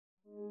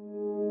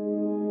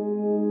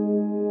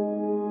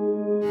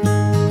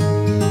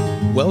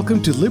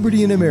Welcome to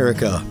Liberty in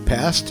America,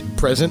 Past,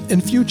 Present,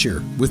 and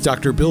Future with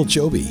Dr. Bill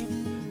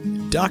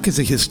Chobe. Doc is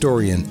a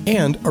historian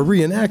and a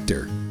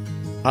reenactor.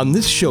 On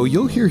this show,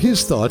 you'll hear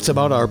his thoughts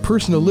about our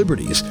personal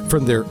liberties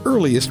from their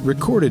earliest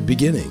recorded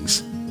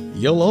beginnings.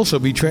 You'll also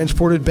be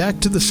transported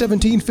back to the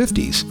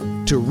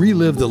 1750s to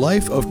relive the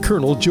life of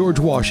Colonel George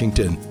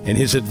Washington and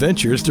his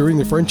adventures during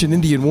the French and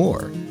Indian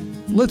War.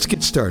 Let's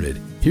get started.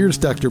 Here's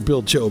Dr.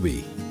 Bill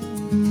Chobe.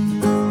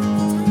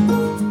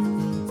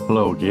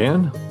 Hello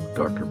again.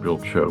 Dr. Bill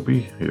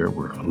Chobe here.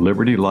 We're on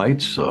Liberty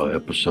Lights,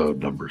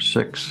 episode number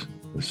 6.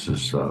 This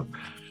is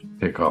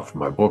takeoff from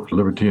my book,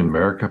 Liberty in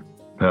America,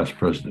 Past,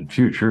 Present, and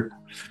Future,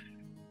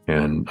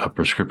 and A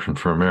Prescription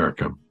for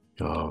America.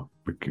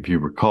 If you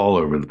recall,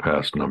 over the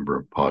past number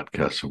of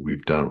podcasts that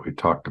we've done, we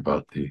talked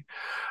about the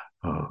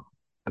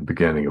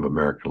beginning of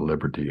American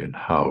liberty and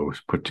how it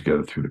was put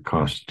together through the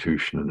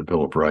Constitution and the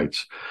Bill of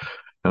Rights.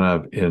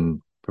 And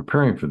in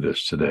preparing for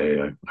this today,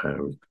 I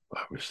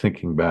was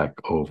thinking back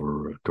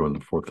over during the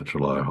 4th of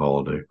July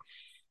holiday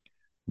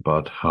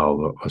about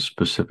how the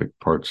specific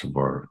parts of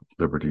our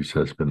liberties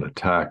has been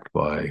attacked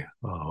by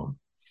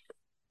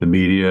the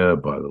media,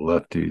 by the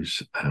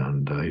lefties,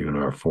 and even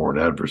our foreign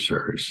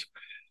adversaries.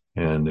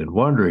 And in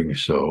wondering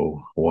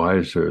so, why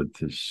is there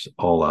this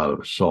all-out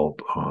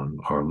assault on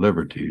our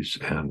liberties?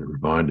 And it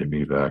reminded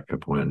me back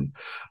of when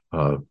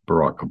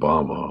Barack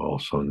Obama,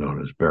 also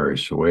known as Barry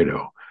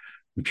Soweto,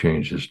 who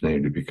changed his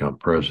name to become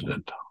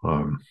president,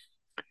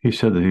 he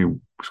said that he was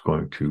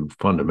going to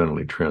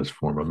fundamentally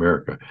transform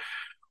America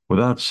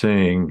without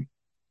saying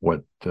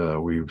what he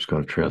was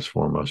going to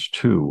transform us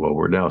to. Well,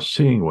 we're now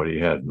seeing what he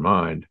had in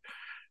mind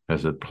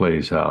as it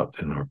plays out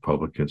in our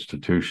public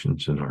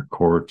institutions, in our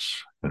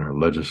courts, in our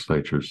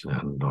legislatures,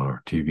 and on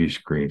our TV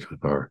screens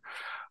with our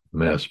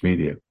mass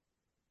media.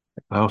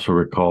 I also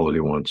recall that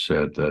he once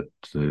said that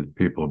the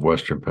people of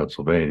Western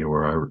Pennsylvania,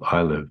 where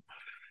I live,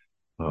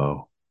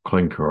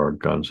 cling to our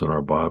guns and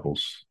our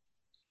Bibles.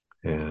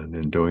 And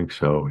in doing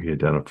so, he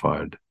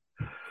identified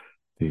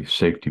the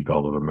safety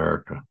belt of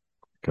America,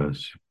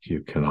 because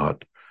you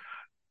cannot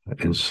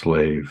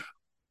enslave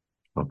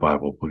a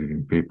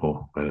Bible-believing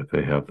people, and if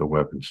they have the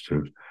weapons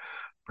to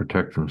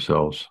protect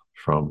themselves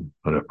from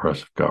an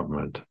oppressive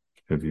government,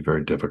 it'd be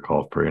very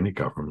difficult for any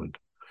government,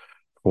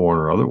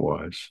 foreign or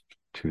otherwise,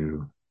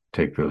 to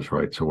take those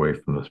rights away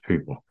from those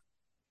people.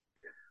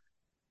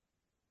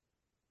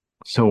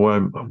 So what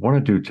I want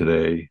to do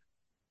today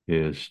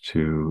is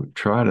to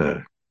try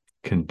to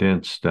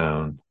condense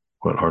down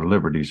what our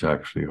liberties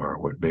actually are,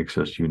 what makes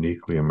us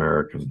uniquely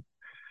American.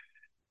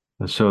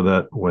 And so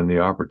that when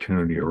the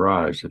opportunity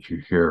arrives, if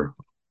you hear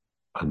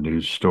a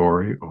news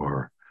story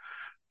or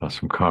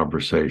some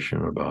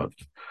conversation about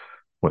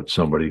what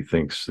somebody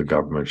thinks the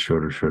government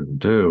should or shouldn't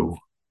do,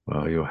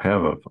 you'll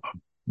have a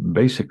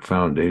basic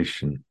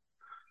foundation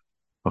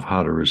of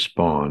how to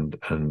respond,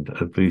 and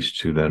at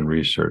least to then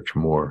research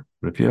more.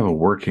 But if you have a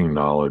working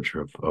knowledge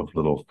of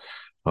little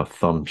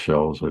thumb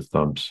shells or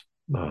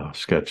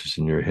sketches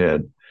in your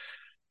head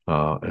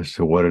as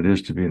to what it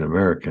is to be an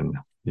American,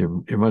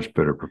 you're much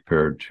better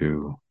prepared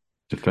to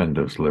defend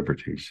those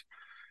liberties.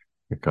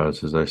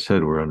 Because, as I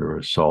said, we're under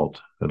assault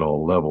at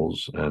all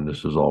levels, and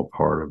this is all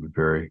part of a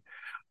very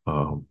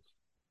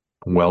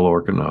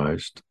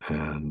well-organized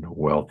and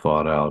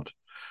well-thought-out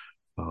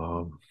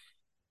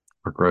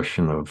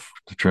progression of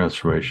the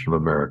transformation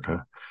of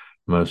America,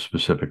 most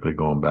specifically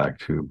going back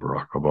to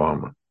Barack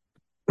Obama.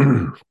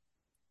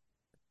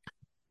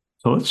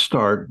 So let's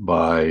start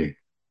by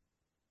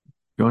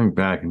going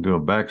back and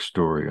doing a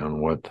backstory on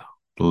what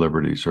the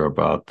liberties are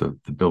about, the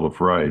Bill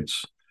of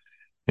Rights.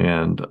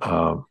 And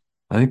I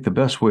think the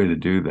best way to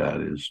do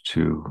that is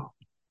to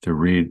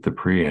read the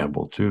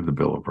preamble to the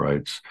Bill of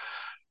Rights.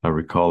 I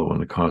recall when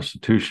the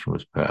Constitution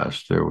was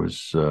passed, there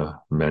was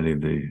many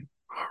of the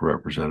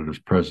representatives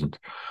present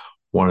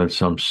wanted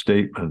some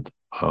statement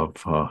of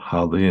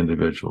how the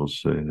individual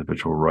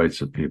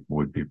rights of people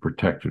would be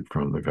protected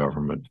from the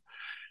government.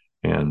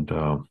 And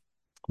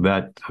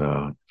that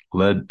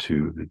led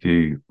to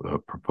the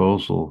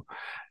proposal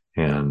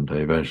and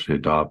eventually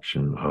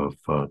adoption of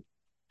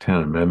 10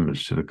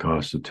 amendments to the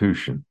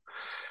Constitution.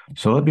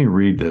 So let me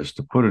read this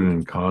to put it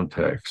in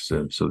context,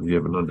 and so that you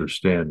have an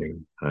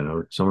understanding. I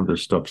know some of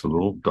this stuff's a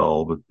little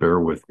dull, but bear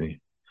with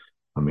me.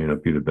 I may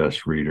not be the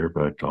best reader,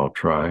 but I'll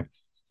try.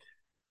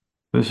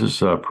 This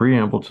is a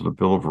preamble to the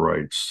Bill of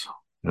Rights,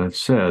 and it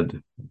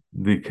said,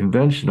 "The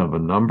convention of a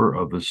number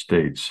of the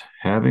states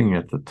having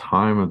at the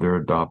time of their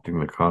adopting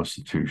the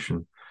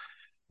Constitution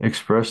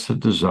expressed the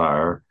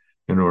desire,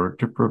 in order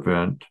to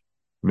prevent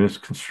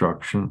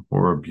misconstruction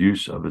or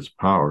abuse of its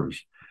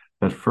powers,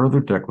 that further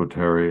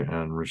declaratory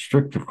and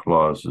restrictive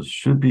clauses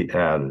should be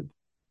added,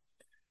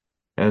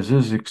 as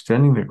is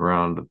extending the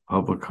ground of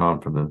public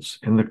confidence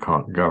in the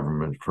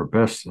government for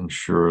best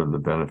ensure the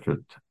benefit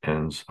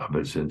ends of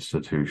its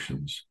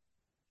institutions.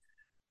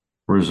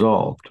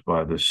 Resolved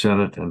by the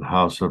Senate and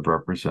House of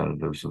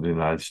Representatives of the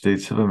United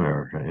States of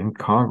America in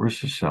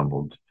Congress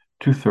assembled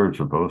 2/3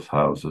 of both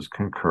houses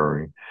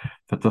concurring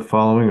that the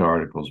following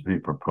articles be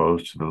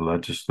proposed to the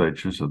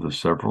legislatures of the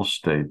several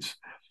states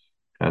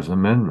as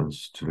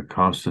amendments to the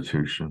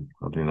Constitution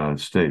of the United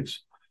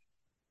States,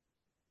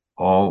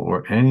 all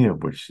or any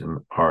of which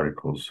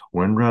articles,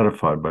 when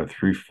ratified by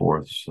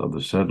 3/4 of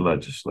the said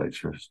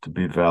legislatures, to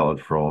be valid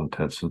for all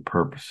intents and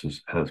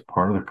purposes as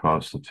part of the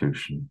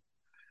Constitution.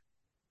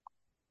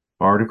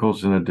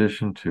 Articles in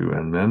addition to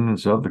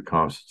amendments of the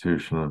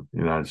Constitution of the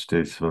United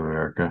States of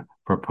America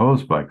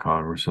proposed by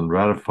Congress and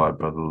ratified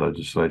by the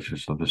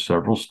legislatures of the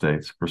several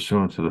states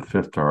pursuant to the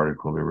 5th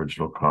article of the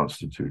original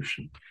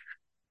Constitution.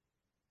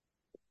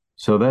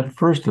 So that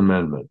First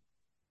Amendment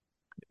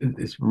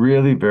is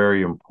really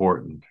very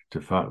important to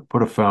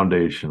put a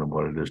foundation of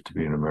what it is to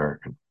be an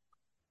American.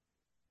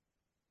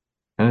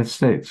 And it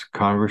states,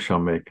 Congress shall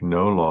make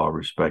no law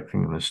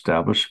respecting an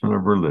establishment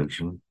of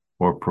religion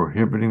or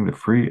prohibiting the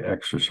free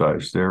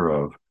exercise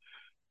thereof,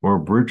 or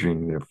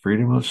abridging the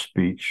freedom of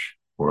speech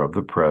or of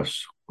the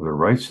press, or the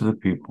rights of the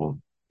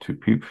people to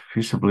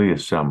peaceably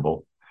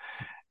assemble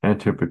and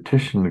to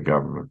petition the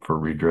government for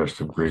redress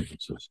of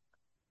grievances.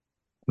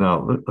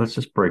 Now, let's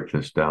just break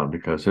this down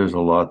because there's a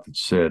lot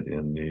that's said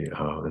in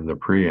the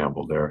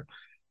preamble there,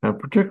 and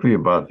particularly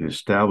about the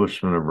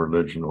establishment of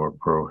religion or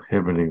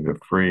prohibiting the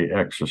free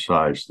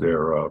exercise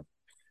thereof.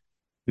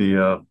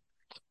 The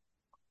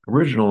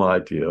original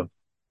idea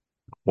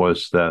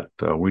was that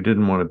we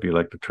didn't want to be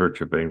like the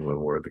Church of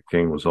England, where the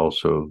king was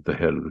also the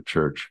head of the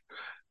church.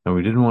 And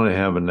we didn't want to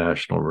have a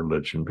national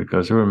religion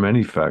because there were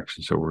many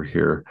factions over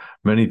here,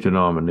 many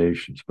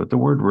denominations. But the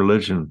word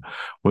religion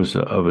was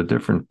of a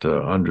different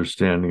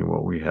understanding of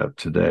what we have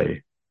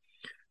today.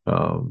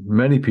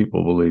 Many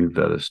people believe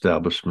that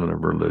establishment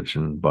of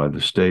religion by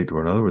the state,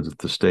 or in other words, if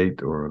the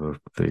state or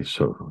the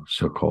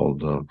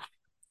so-called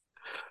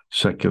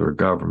secular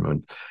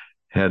government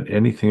had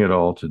anything at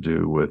all to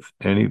do with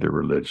any of the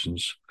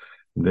religions,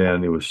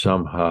 then it was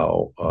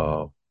somehow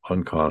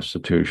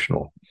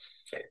unconstitutional.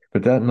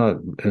 But that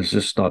is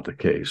just not the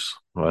case.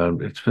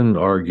 It's been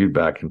argued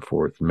back and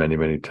forth many,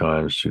 many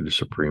times to the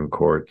Supreme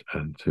Court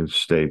and to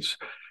states,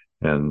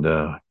 and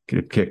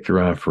get kicked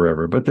around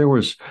forever. But there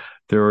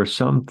are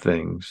some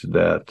things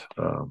that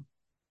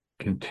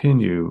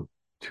continue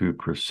to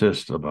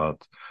persist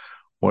about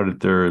what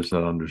there is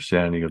an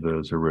understanding of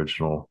those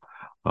original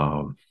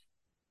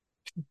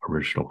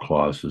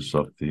clauses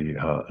of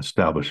the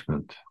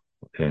establishment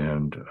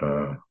and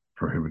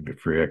prohibiting the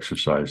free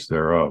exercise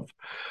thereof.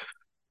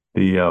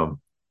 The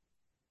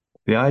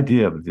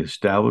idea of the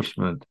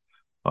establishment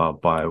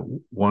by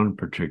one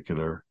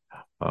particular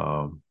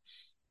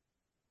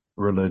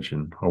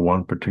religion or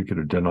one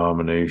particular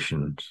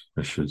denomination,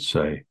 I should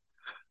say,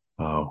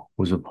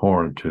 was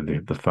abhorrent to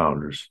the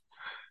founders,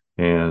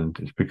 and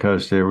it's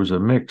because there was a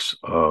mix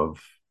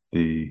of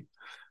the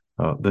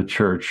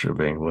Church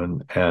of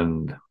England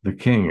and the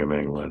King of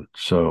England.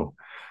 So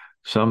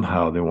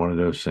somehow they wanted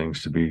those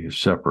things to be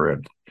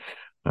separate.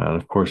 And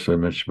of course, I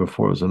mentioned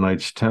before, it was the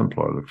Knights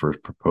Templar that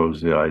first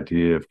proposed the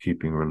idea of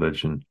keeping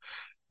religion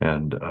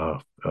and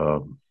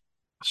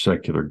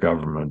secular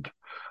government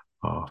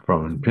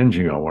from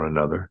impinging on one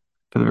another,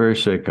 for the very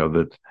sake of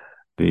it.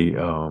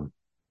 In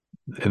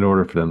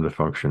order for them to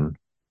function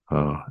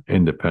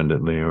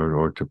independently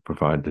or to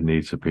provide the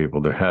needs of people,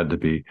 there had to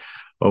be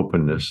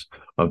openness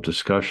of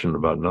discussion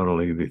about not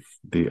only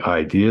the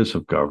ideas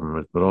of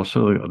government, but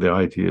also the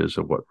ideas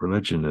of what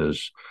religion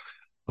is.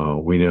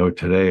 We know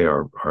today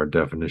our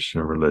definition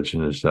of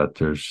religion is that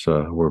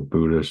we're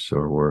Buddhists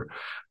or we're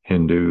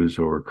Hindus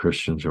or we're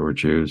Christians or we're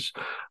Jews,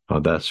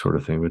 that sort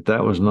of thing. But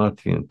that was not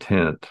the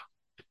intent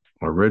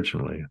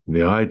originally.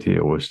 The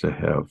idea was to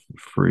have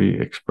free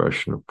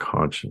expression of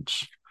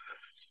conscience.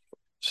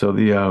 So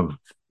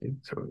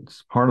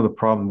it's part of the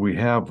problem we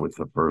have with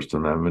the First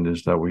Amendment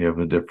is that we have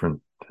a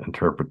different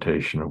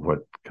interpretation of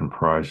what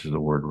comprises the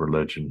word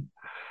religion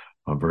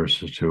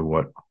versus to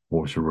what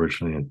was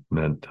originally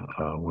meant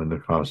when the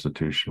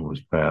Constitution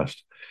was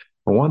passed.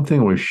 But one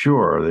thing was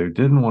sure, they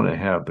didn't want to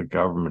have the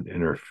government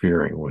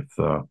interfering with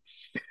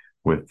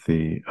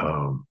the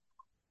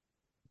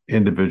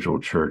individual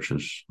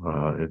churches.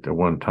 At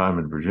one time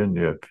in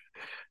Virginia,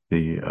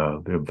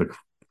 the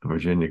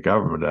Virginia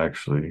government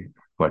actually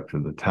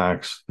collected the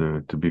tax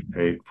to be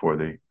paid for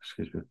the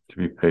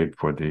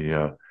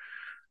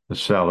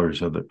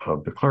salaries of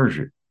the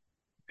clergy.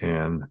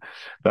 And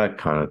that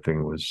kind of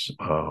thing was,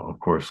 of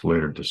course,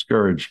 later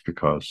discouraged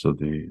because of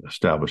the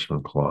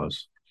Establishment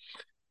Clause.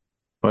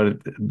 But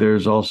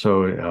there's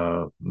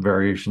also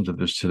variations of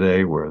this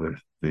today where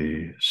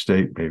the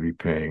state may be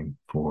paying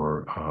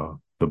for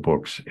the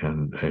books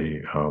in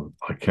a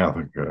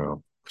Catholic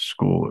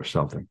school or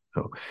something.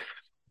 So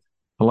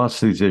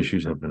lots of these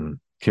issues have been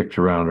kicked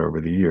around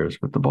over the years.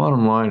 But the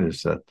bottom line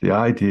is that the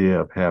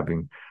idea of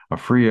having a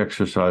free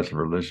exercise of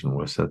religion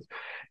was that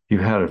you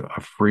had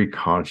a free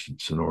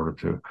conscience in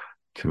order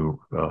to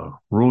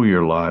rule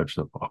your lives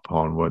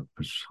upon what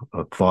was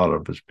thought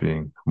of as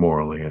being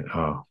morally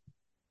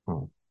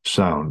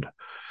sound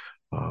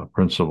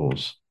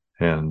principles,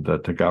 and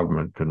that the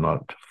government could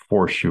not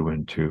force you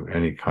into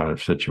any kind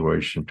of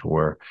situation to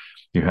where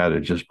you had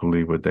to just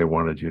believe what they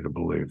wanted you to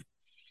believe.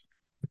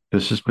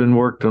 This has been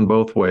worked on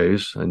both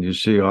ways, and you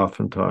see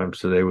oftentimes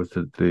today with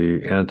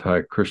the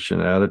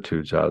anti-Christian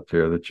attitudes out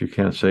there that you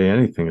can't say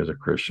anything as a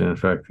Christian. In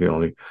fact, the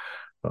only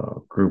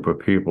group of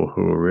people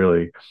who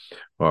really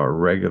are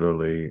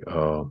regularly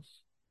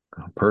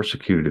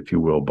persecuted, if you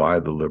will, by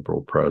the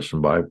liberal press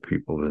and by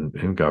people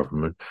in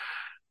government,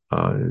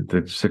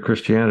 it's the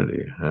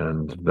Christianity,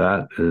 and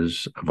that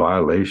is a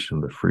violation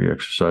of the free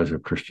exercise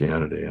of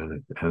Christianity,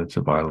 and it's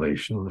a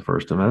violation of the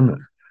First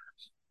Amendment.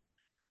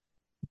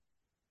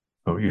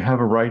 So you have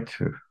a right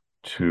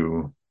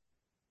to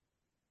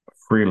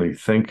freely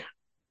think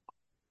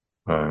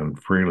and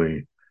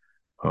freely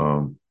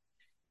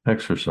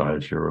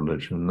exercise your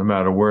religion, no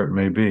matter where it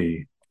may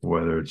be,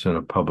 whether it's in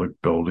a public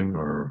building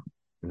or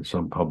in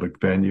some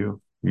public venue.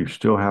 You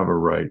still have a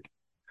right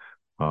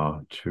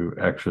to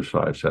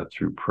exercise that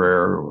through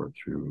prayer or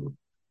through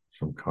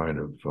some kind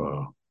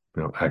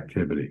of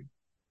activity.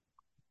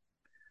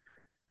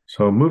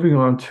 So moving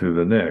on to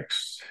the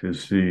next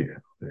is the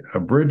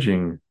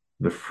abridging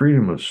the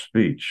freedom of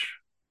speech.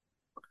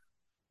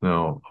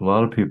 Now, a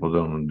lot of people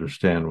don't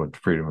understand what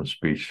freedom of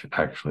speech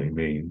actually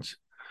means.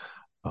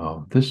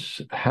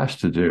 This has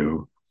to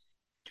do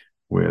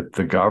with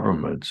the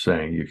government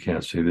saying you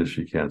can't say this,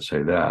 you can't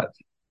say that.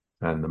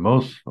 And the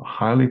most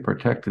highly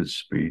protected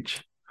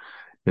speech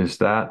is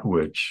that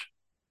which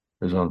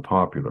is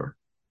unpopular.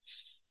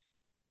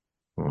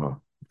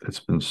 Well, it's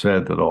been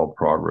said that all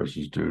progress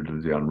is due to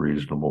the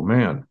unreasonable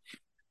man.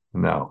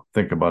 Now,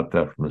 think about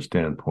that from the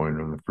standpoint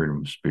of the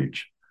freedom of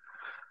speech.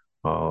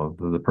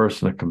 The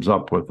person that comes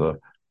up with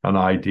an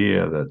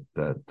idea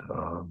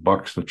that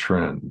bucks the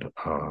trend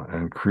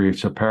and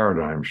creates a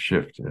paradigm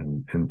shift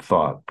in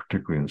thought,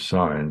 particularly in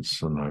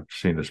science, and I've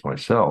seen this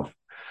myself.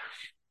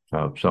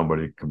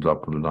 Somebody comes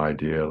up with an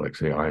idea, like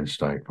say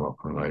Einstein came up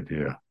with an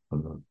idea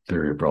on the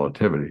theory of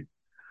relativity.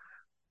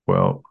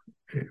 Well,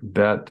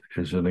 that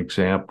is an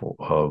example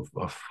of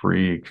a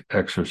free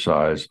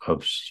exercise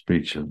of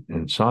speech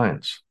in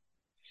science.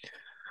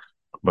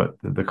 But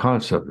the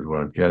concept of what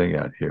I'm getting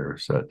at here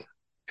is that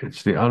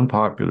it's the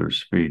unpopular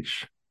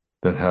speech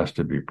that has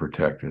to be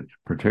protected,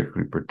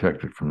 particularly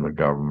protected from the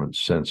government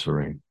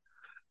censoring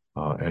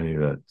any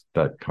of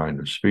that kind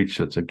of speech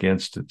that's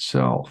against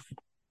itself.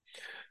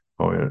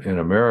 In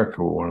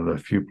America, we're one of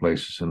the few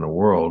places in the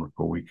world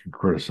where we can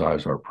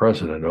criticize our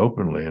president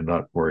openly and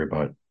not worry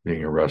about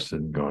being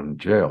arrested and going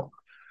to jail.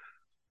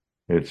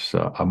 It's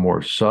a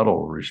more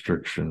subtle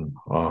restriction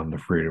on the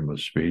freedom of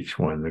speech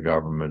when the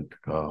government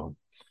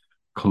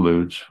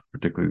colludes,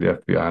 particularly the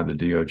FBI and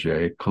the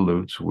DOJ,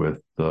 colludes with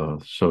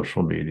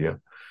social media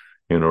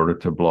in order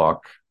to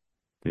block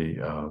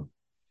the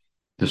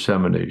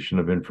dissemination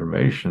of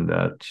information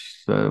that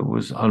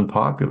was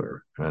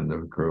unpopular. And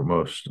the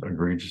most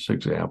egregious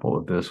example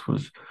of this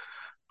was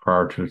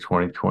prior to the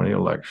 2020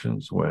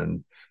 elections,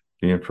 when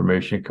the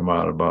information came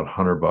out about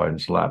Hunter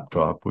Biden's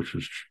laptop, which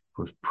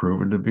was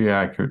proven to be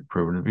accurate,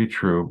 proven to be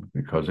true,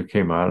 because it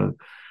came out of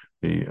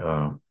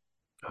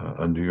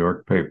a New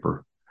York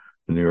paper,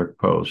 the New York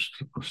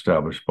Post,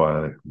 established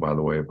by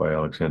the way, by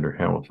Alexander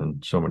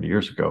Hamilton so many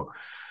years ago.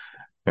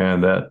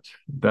 And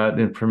that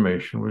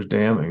information was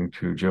damning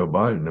to Joe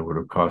Biden. It would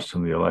have cost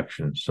him the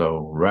election.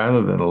 So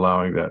rather than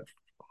allowing that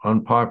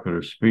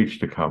unpopular speech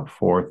to come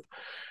forth,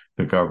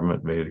 the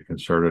government made a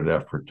concerted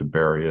effort to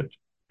bury it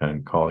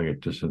and calling it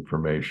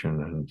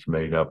disinformation, and it's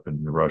made up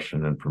in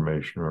Russian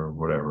information or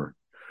whatever.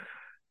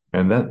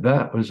 And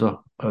that was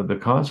the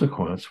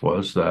consequence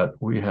was that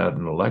we had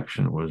an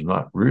election that was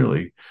not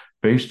really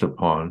based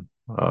upon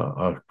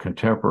a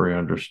contemporary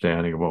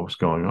understanding of what was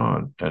going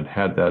on. And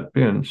had that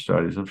been,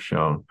 studies have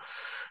shown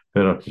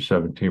that up to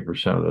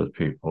 17% of those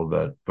people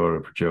that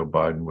voted for Joe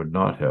Biden would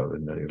not have,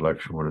 and the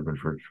election would have been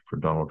for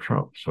Donald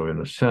Trump. So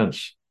in a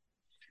sense,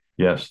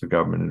 yes, the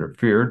government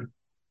interfered,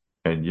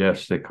 and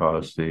yes, they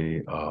caused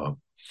they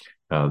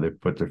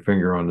put their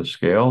finger on the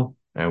scale,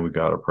 and we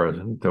got a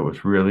president that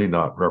was really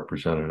not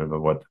representative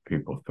of what the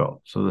people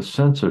felt. So the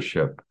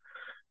censorship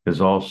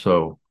is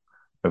also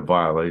a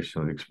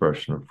violation of the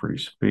expression of free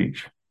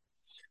speech.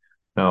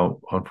 Now,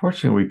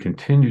 unfortunately, we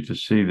continue to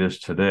see this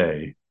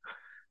today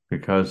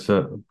because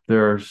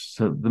there's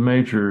the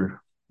major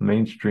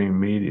mainstream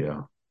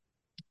media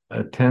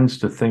tends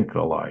to think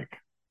alike.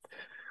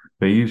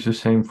 They use the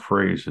same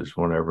phrases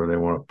whenever they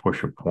want to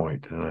push a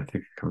point, and I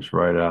think it comes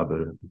right out of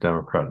the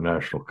Democrat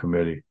National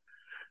Committee.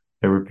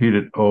 They repeat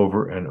it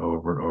over and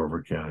over and over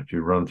again. If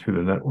you run through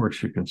the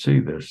networks, you can see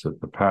this,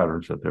 that the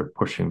patterns that they're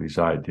pushing these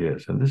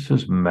ideas. And this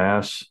is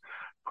mass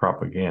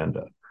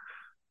propaganda.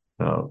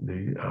 Now,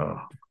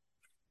 the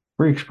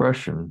free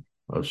expression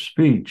of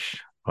speech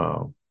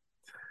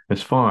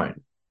is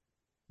fine.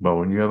 But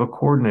when you have a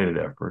coordinated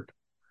effort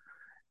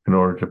in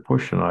order to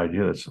push an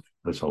idea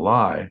that's a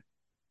lie,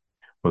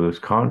 or that's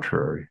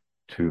contrary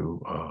to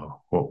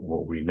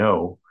what we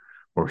know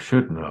or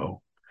should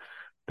know,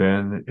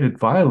 then it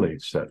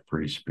violates that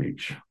free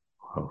speech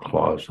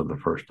clause of the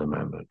First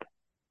Amendment.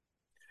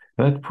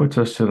 That puts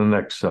us to the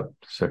next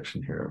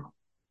section here.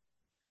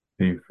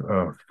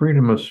 the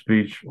freedom of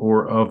speech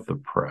or of the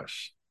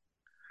press.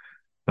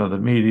 Now, the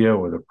media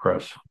or the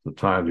press, at the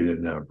time we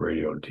didn't have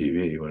radio and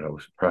TV when it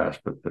was press,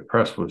 but the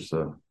press was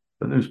the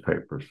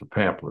newspapers, the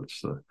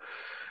pamphlets,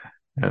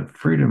 and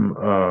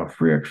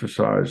free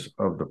exercise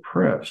of the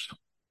press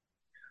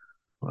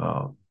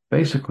uh,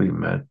 basically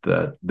meant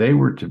that they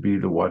were to be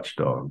the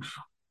watchdogs.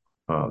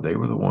 They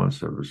were the ones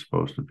that were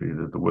supposed to be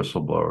the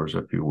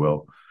whistleblowers, if you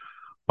will,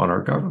 on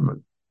our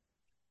government.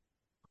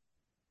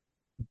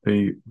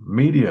 The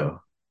media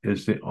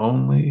is the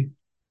only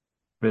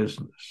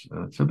business,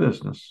 and it's a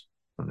business,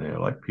 and they are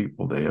like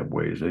people, they have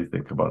ways they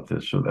think about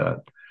this or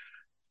that.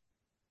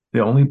 The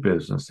only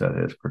business that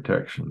has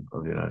protection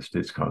of the United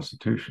States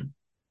Constitution.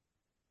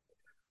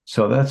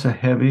 So that's a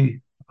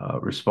heavy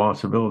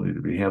responsibility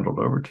to be handled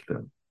over to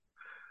them.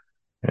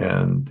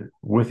 And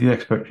with the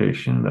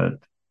expectation that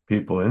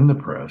people in the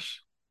press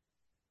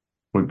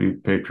would be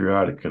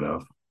patriotic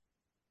enough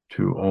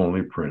to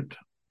only print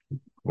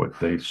what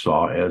they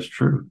saw as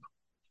truth.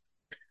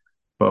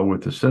 But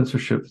with the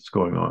censorship that's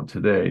going on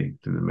today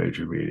through the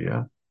major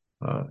media,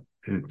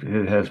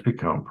 it has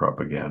become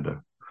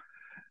propaganda.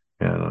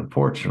 And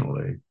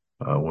unfortunately,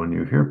 when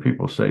you hear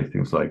people say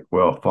things like,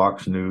 well,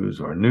 Fox News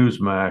or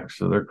Newsmax,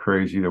 so they're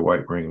crazy, they're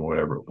right-wing,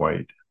 whatever,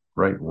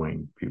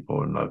 right-wing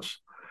people are nuts,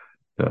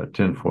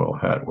 tinfoil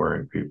hat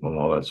wearing people and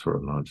all that sort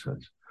of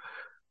nonsense.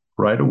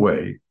 Right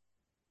away,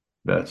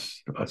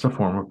 that's a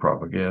form of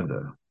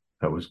propaganda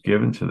that was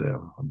given to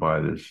them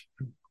by this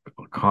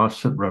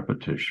constant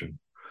repetition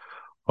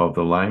of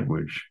the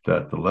language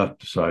that the left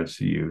decides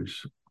to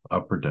use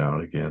up or down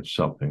against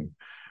something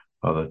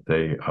that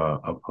they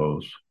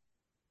oppose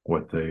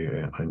what they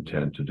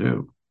intend to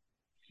do.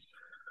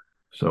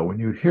 So when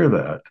you hear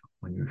that,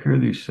 when you hear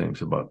these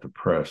things about the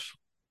press,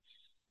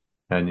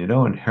 and you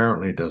know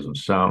inherently it doesn't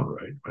sound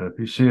right, but if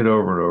you see it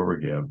over and over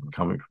again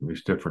coming from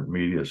these different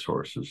media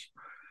sources,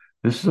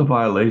 this is a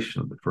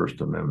violation of the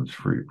First Amendment's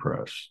free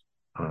press.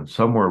 And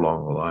somewhere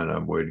along the line,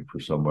 I'm waiting for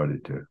somebody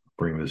to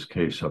bring this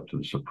case up to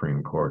the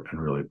Supreme Court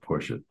and really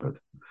push it. But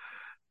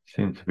it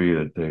seems to be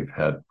that they've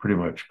had pretty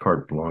much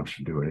carte blanche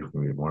to do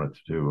anything they wanted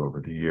to do over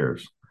the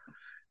years.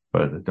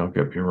 But don't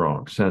get me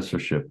wrong,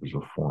 censorship is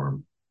a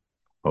form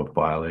of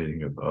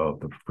violating of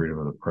the freedom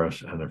of the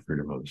press and the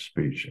freedom of the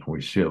speech. And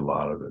we see a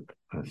lot of it.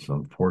 And it's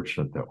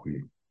unfortunate that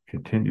we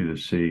continue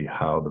to see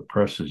how the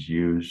press is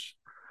used,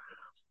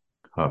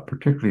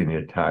 particularly in the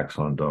attacks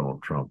on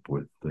Donald Trump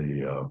with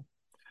the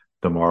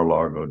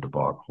Mar-a-Lago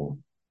debacle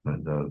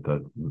and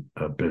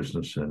the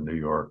business in New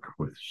York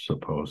with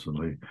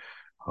supposedly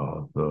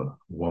the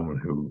woman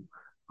who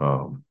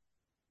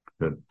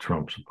that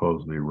Trump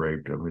supposedly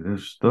raped. I mean,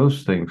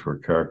 those things were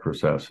character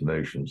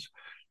assassinations.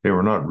 They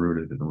were not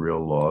rooted in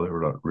real law. They were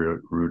not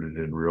rooted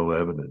in real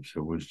evidence.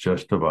 It was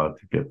just about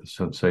to get the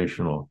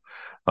sensational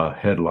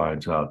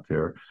headlines out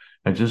there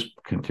and just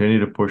continue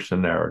to push the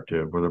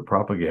narrative or the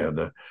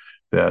propaganda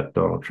that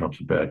Donald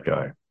Trump's a bad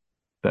guy.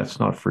 That's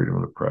not freedom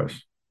of the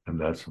press, and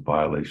that's a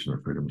violation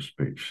of freedom of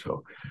speech.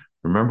 So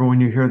remember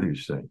when you hear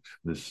these things,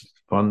 this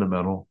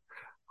fundamental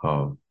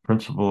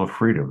principle of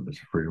freedom is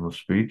freedom of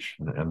speech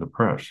and the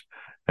press,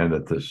 and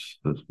that this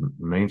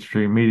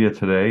mainstream media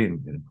today,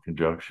 in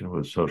conjunction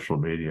with social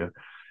media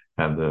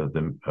and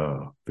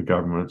the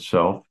government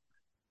itself,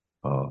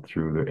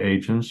 through the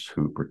agents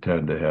who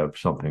pretend to have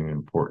something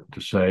important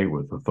to say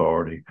with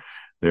authority,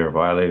 they are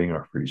violating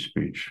our free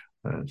speech.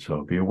 And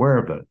so be aware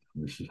of that.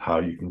 This is how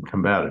you can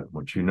combat it.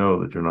 Once you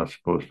know that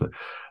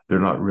they're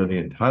not really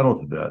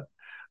entitled to that,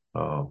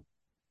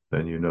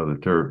 then you know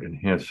that they're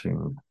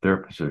enhancing their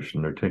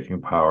position. They're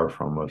taking power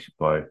from us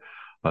by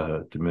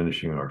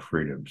diminishing our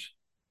freedoms,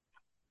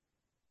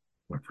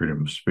 our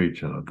freedom of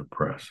speech and of the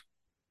press.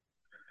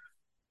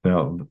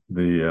 Now,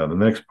 the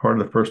next part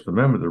of the First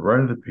Amendment, the right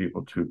of the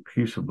people to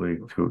peaceably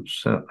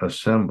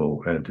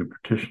assemble and to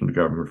petition the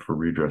government for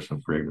redress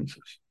of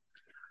grievances.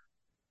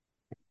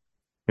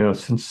 You know,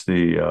 since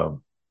the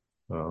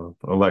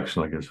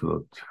election, I guess,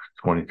 of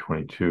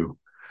 2022,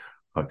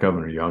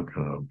 Governor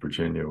Youngkin of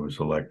Virginia was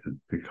elected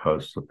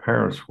because the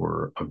parents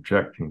were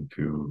objecting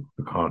to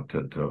the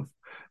content of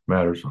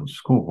matters on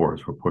school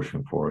boards were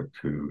pushing for it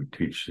to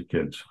teach the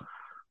kids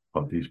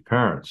of these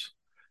parents.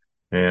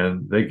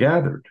 And they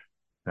gathered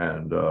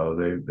and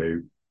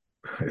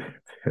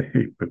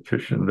they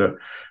petitioned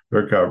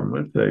their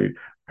government. They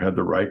had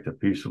the right to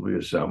peaceably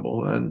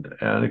assemble. And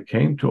it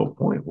came to a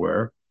point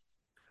where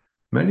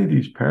many of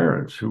these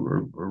parents who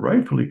were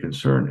rightfully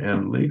concerned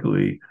and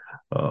legally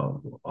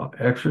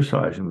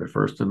exercising their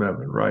First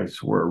Amendment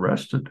rights were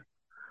arrested.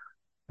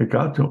 It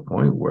got to a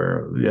point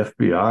where the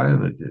FBI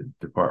and the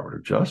Department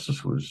of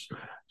Justice was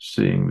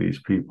seeing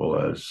these people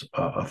as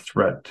a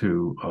threat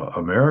to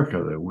America,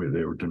 that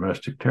they were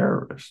domestic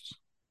terrorists.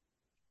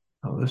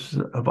 Now, this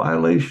is a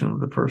violation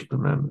of the First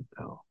Amendment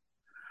now.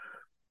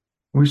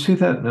 We see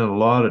that in a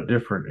lot of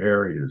different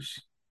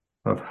areas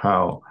of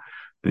how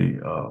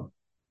the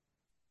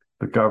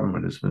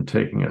government has been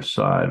taking a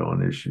side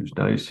on issues.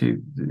 Now you see,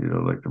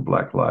 like the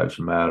Black Lives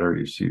Matter,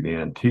 you see the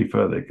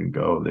Antifa,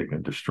 they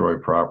can destroy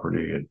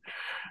property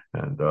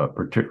And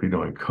particularly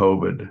during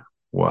COVID,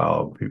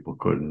 while people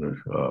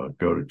couldn't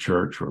go to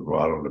church or go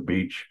out on the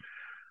beach,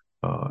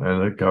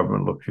 and the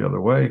government looked the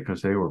other way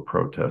because they were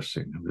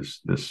protesting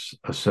this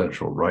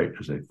essential right,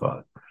 as they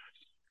thought.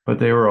 But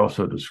they were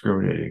also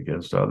discriminating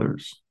against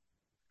others.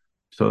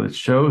 So it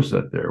shows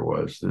that there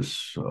was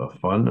this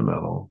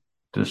fundamental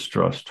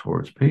distrust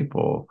towards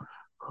people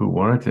who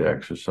wanted to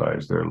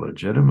exercise their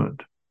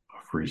legitimate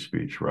free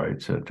speech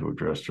rights and to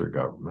address their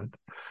government.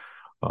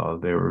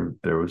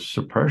 There was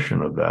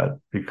suppression of that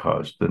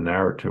because the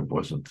narrative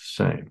wasn't the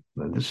same.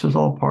 And this is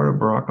all part of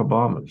Barack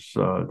Obama's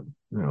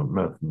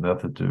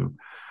method to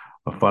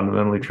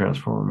fundamentally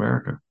transform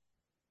America.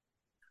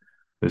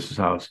 This is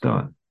how it's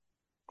done.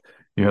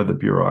 You have the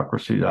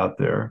bureaucracies out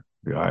there,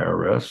 the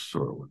IRS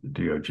or the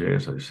DOJ,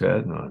 as I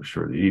said, and I'm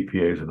sure the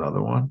EPA is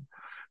another one.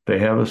 They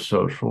have a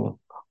social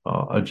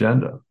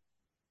agenda,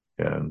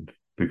 and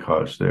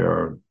because they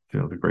are,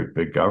 the great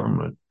big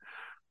government,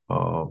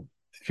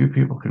 few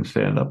people can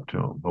stand up to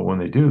them. But when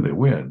they do, they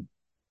win.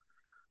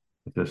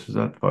 But this is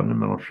that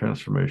fundamental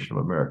transformation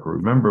of America.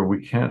 Remember,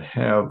 we can't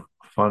have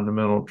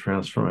fundamental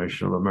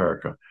transformation of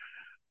America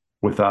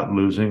without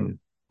losing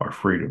our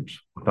freedoms,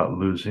 without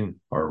losing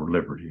our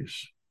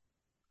liberties.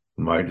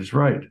 Might is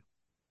right.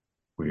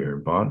 We are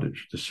in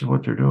bondage. This is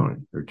what they're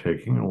doing. They're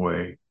taking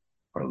away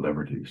our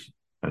liberties.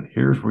 And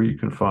here's where you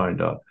can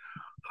find out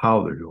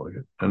how they're doing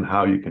it and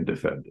how you can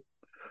defend it.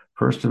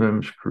 First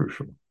Amendment is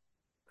crucial.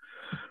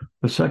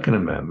 The Second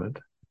Amendment,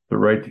 the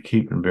right to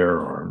keep and bear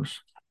arms,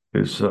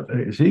 is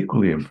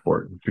equally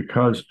important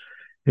because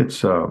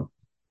it's here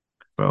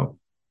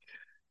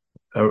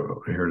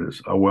it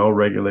is, a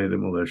well-regulated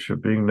militia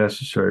being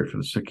necessary for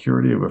the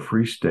security of a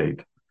free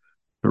state.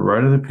 The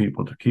right of the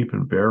people to keep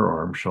and bear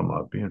arms shall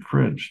not be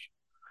infringed.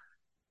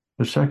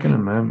 The Second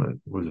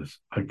Amendment was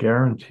a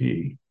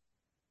guarantee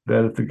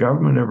that if the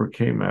government ever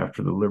came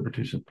after the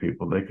liberties of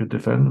people, they could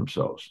defend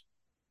themselves.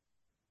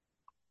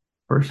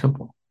 Very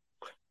simple.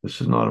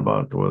 This is not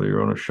about whether you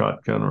own a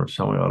shotgun or a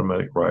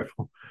semi-automatic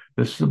rifle.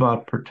 This is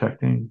about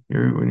protecting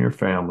you and your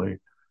family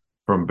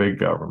from big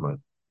government.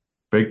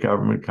 Big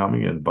government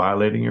coming in,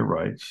 violating your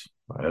rights,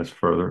 as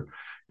further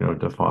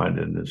defined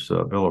in this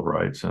Bill of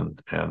Rights and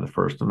the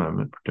First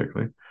Amendment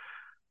particularly,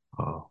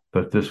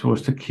 that this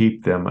was to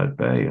keep them at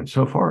bay. And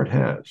so far it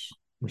has.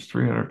 There's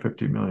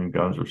 350 million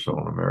guns or so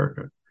in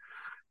America.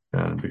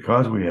 And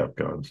because we have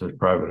guns, there's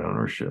private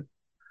ownership.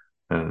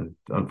 And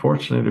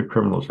unfortunately, the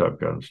criminals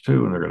have guns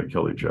too, and they're going to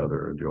kill each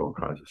other and do all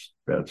kinds of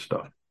bad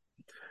stuff.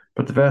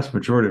 But the vast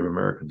majority of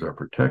Americans are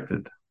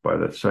protected by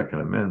that Second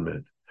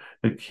Amendment.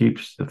 It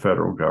keeps the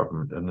federal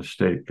government and the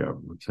state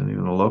governments and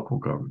even the local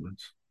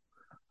governments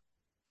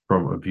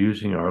from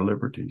abusing our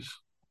liberties.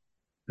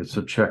 It's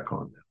a check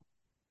on them.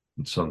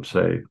 And some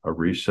say a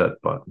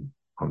reset button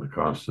on the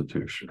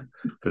Constitution.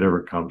 If it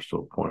ever comes to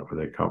a point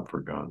where they come for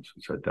guns,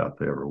 which I doubt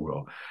they ever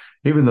will,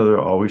 even though they're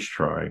always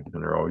trying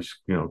and they're always,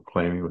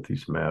 claiming with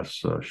these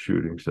mass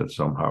shootings that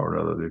somehow or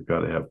another they've got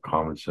to have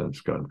common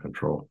sense gun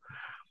control.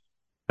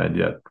 And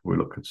yet we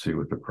look and see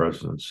what the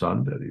president's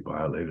son did. He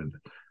violated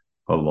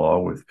a law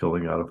with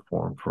filling out a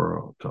form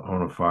to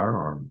own a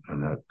firearm,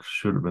 and that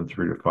should have been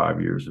 3 to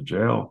 5 years of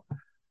jail.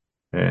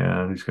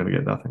 And he's going to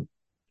get nothing.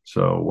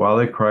 So while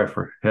they cry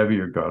for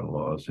heavier gun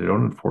laws, they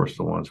don't enforce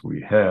the ones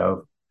we have.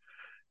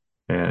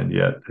 And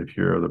yet, if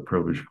you're the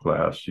privileged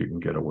class, you can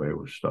get away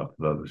with stuff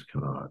that others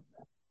cannot.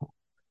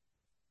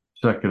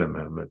 Second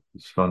Amendment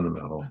is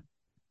fundamental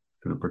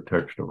to the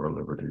protection of our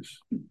liberties.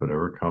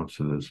 Whatever comes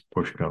to this,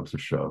 push comes to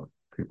shove,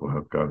 people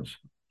have guns,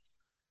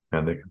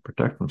 and they can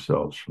protect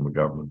themselves from a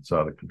government that's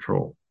out of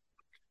control.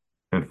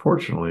 And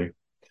fortunately,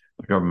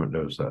 the government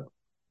knows that.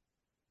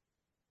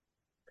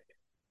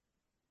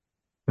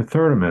 The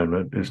Third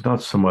Amendment is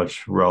not so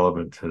much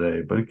relevant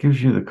today, but it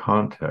gives you the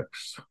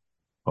context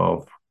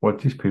of what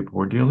these people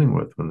were dealing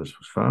with when this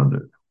was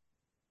founded.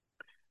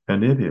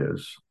 And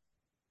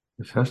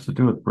this has to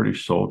do with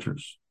British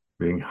soldiers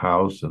being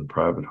housed in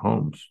private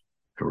homes.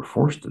 They were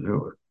forced to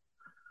do it.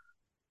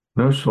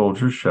 No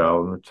soldier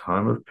shall, in the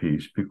time of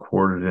peace, be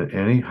quartered in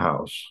any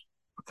house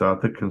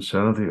without the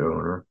consent of the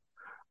owner,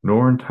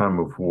 nor in time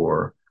of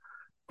war,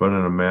 but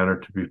in a manner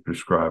to be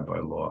prescribed by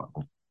law.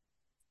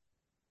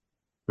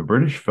 The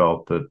British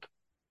felt that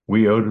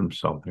we owed them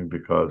something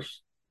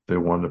because they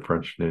won the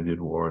French and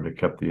Indian War and they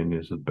kept the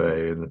Indians at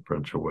bay and the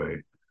French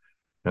away.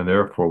 And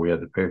therefore, we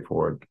had to pay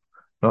for it,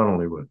 not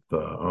only with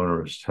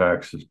onerous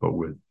taxes, but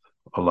with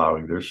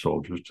allowing their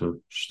soldiers to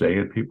stay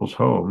in people's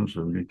homes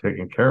and be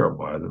taken care of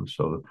by them,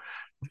 so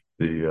that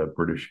the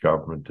British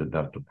government didn't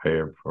have to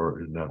pay or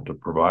didn't have to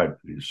provide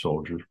for these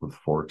soldiers with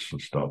forts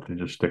and stuff. They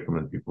just stick them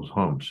in people's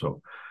homes.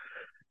 So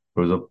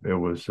it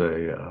was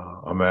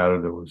a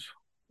matter that was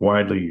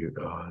widely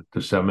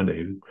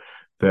disseminated.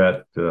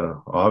 That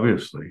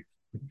obviously,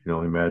 you can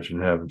only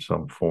imagine having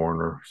some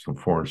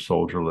foreign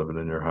soldier living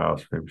in your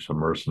house, maybe some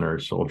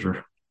mercenary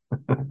soldier.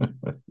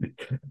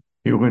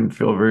 You wouldn't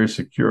feel very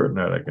secure in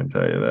that, I can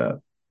tell you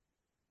that.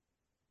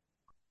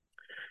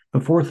 The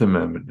Fourth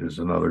Amendment is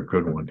another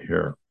good one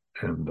here.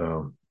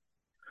 And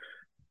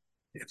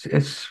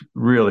it's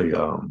really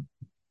one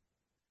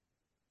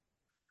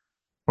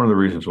of the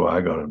reasons why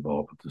I got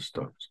involved with this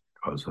stuff is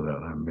because of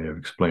that. I may have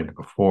explained it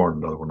before in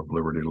another one of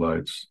Liberty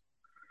Lights,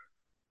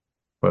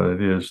 but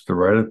it is the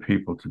right of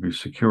people to be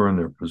secure in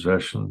their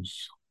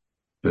possessions,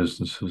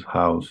 businesses,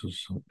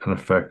 houses, and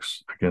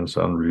effects against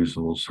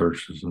unreasonable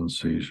searches and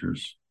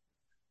seizures.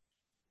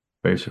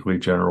 Basically,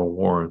 general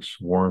warrants.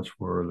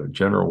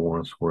 General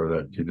warrants were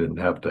that you didn't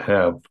have to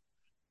have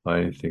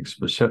anything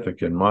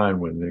specific in mind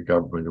when the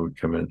government would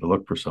come in to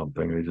look for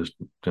something. They just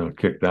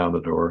kick down the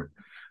door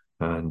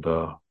and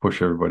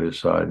push everybody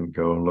aside and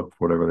go and look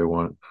for whatever they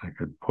want. They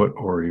could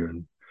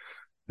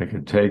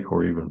take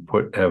or even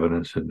put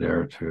evidence in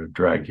there to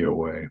drag you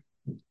away.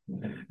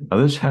 Now,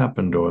 this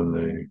happened during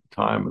the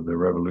time of the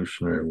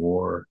Revolutionary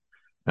War,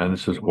 and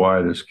this is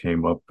why this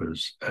came up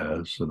as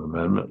an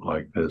amendment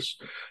like this.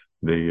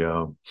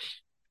 The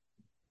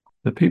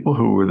people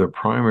who were the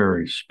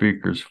primary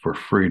speakers for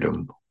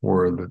freedom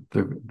were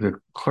the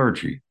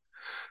clergy.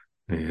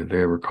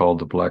 They were called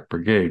the Black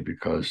Brigade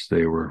because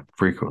they were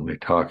frequently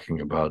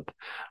talking about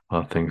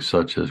things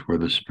such as where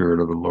the Spirit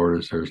of the Lord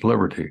is, there's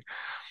liberty.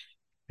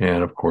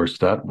 And of course,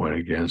 that went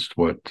against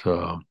what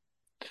the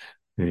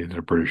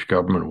British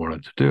government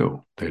wanted to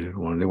do. They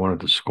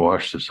wanted to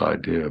squash this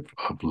idea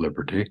of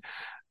liberty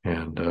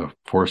and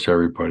force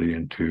everybody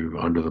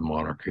under the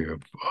monarchy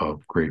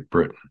of Great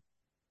Britain.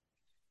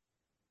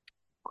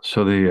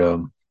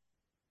 So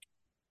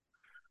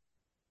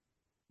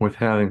with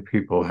having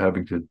people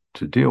having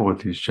to deal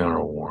with these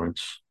general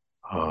warrants,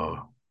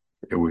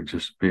 it would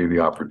just be the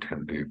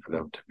opportunity for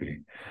them to be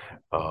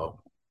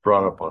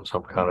brought up on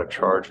some kind of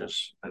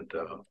charges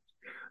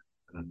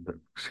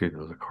excuse me,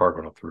 there's a car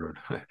going up the road.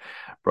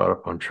 Brought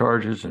up on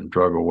charges and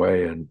drug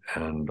away,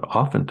 and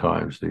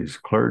oftentimes these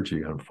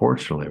clergy,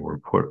 unfortunately, were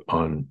put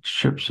on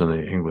ships in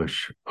the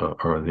English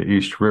or the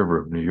East River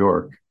of New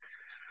York,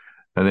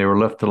 and they were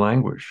left to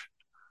languish.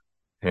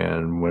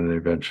 And when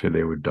eventually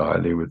they would die,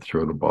 they would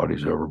throw the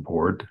bodies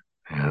overboard,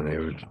 and they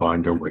would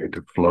find a way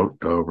to float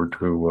over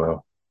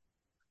to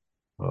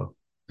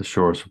the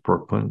shores of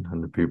Brooklyn,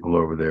 and the people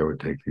over there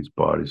would take these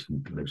bodies.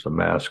 And there's a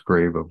mass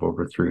grave of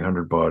over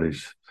 300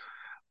 bodies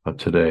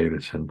today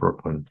that's in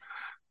Brooklyn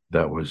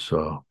that was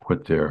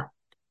put there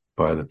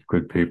by the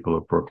good people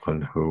of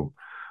Brooklyn who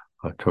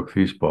took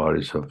these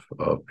bodies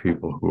of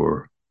people who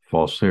were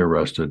falsely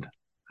arrested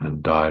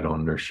and died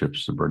on their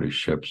ships, the British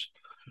ships,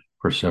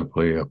 for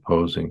simply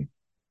opposing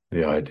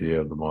the idea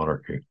of the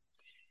monarchy.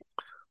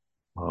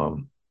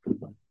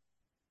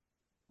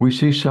 We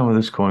see some of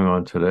this going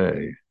on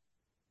today.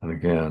 And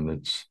again,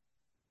 you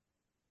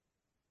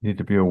need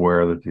to be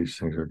aware that these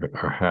things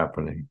are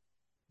happening.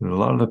 And a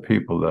lot of the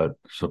people that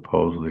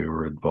supposedly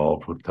were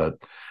involved with that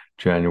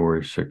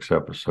January 6th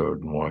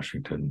episode in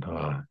Washington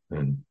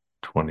in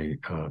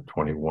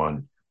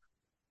 2021,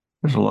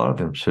 there's a lot of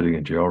them sitting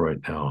in jail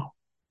right now,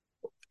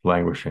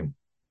 languishing.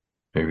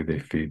 Maybe they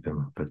feed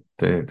them, but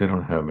they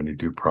don't have any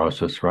due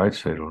process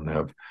rights. They don't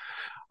have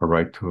a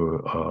right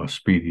to a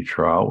speedy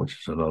trial, which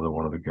is another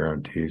one of the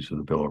guarantees of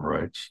the Bill of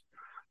Rights.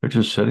 They're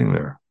just sitting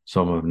there.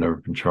 Some have never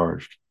been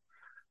charged.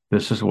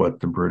 This is what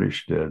the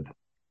British did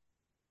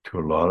to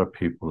a lot of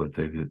people that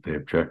they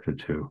objected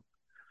to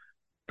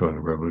during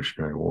the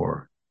Revolutionary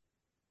War.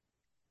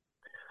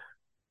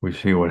 We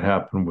see what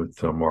happened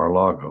with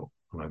Mar-a-Lago.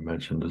 I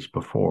mentioned this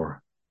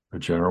before. The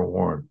general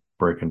warrant,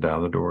 breaking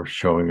down the door,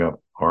 showing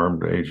up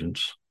armed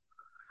agents,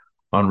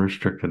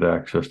 unrestricted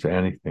access to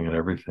anything and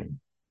everything,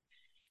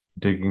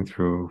 digging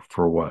through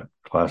for what?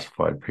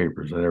 Classified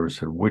papers. I never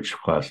said which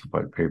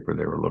classified paper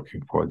they were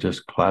looking for,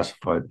 just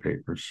classified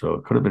papers. So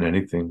it could have been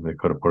anything. They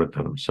could have put it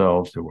to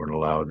themselves. They weren't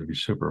allowed to be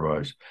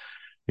supervised.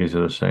 These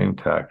are the same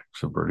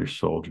tactics of British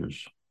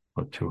soldiers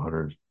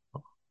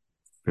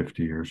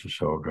 250 years or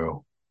so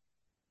ago.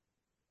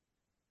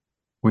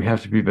 We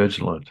have to be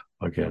vigilant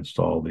against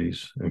all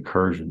these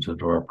incursions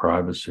into our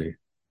privacy.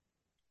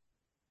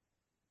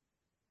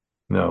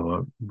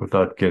 Now,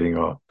 without getting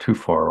too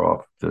far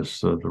off this,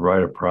 the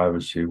right of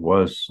privacy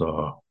was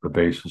the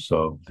basis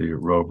of the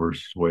Roe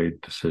versus Wade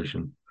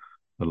decision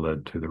that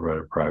led to the right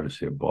of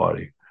privacy of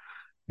body.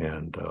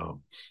 And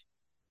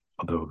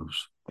although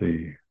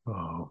the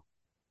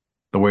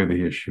way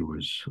the issue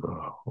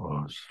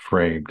was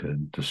framed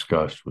and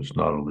discussed was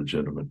not a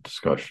legitimate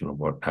discussion of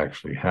what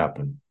actually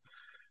happened,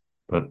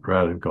 but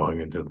rather than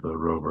going into the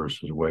Roe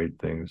versus Wade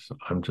things,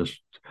 I'm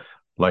just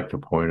like to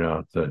point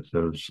out that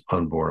those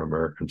unborn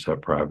Americans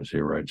have privacy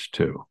rights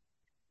too.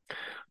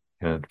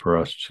 And for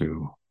us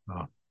to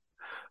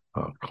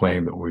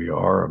claim that we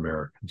are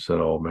Americans,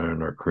 that all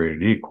men are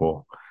created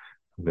equal,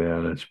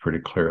 then it's pretty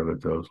clear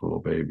that those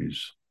little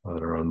babies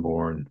that are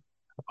unborn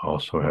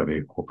also have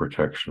equal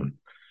protection,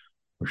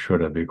 or should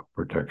have equal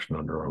protection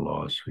under our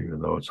laws. Even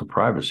though it's a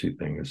privacy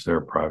thing, it's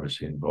their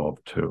privacy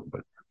involved too.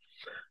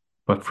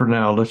 But for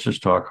now, let's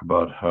just talk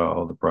about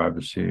how the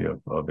privacy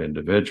of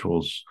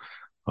individuals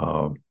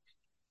are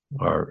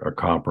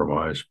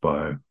compromised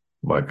by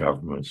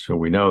governments. So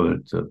we know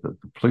that the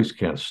police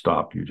can't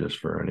stop you just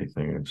for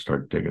anything and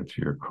start digging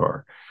through your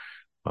car.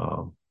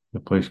 The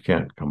police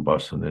can't come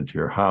busting into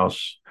your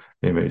house.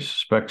 They may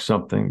suspect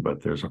something,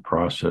 but there's a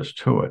process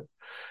to it.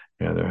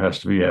 And there has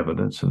to be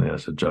evidence, and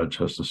as the judge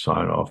has to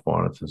sign off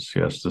on it and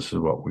say, yes, this is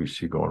what we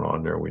see going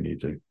on there. We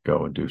need to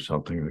go and do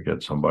something to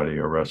get somebody,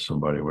 arrest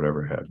somebody,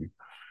 whatever have you.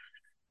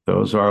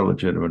 Those are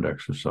legitimate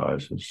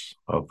exercises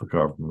of the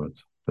government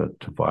that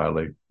to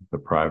violate the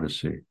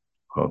privacy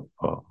of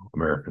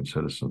American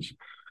citizens.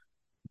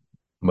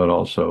 But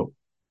also,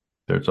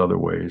 there's other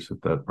ways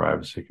that that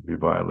privacy can be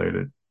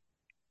violated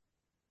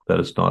that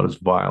is not as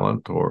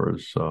violent or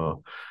as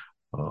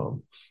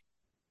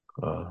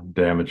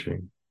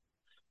damaging.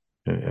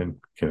 And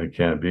it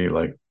can be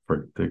like,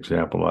 for the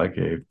example I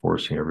gave,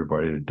 forcing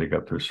everybody to dig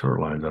up their sewer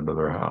lines under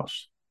their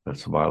house.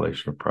 That's a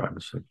violation of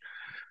privacy.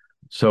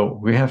 So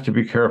we have to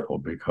be careful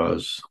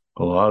because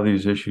a lot of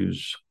these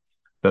issues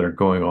that are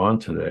going on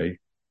today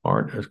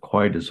aren't as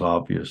quite as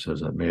obvious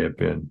as it may have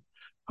been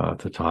at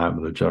the time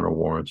of the general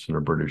warrants and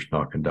the British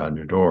knocking down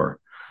your door.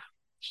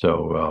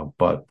 So,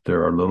 but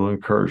there are little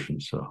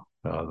incursions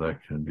that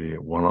can be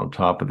one on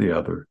top of the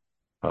other.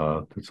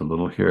 It's a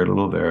little here, a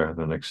little there.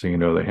 The next thing you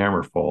know, the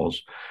hammer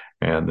falls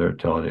and they're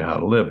telling you how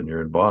to live and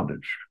you're in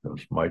bondage.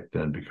 Because might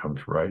then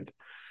becomes right.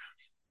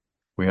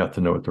 We have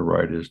to know what the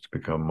right is to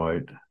become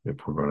might if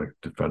we're going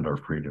to defend our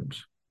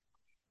freedoms.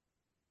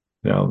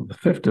 Now, the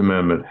Fifth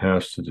Amendment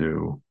has to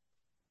do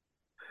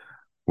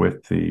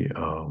with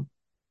the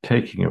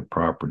taking of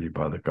property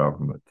by the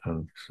government.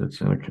 And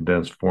it's in a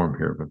condensed form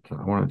here, but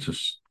I want to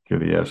just give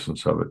the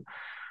essence of it.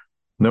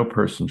 No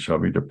person shall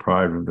be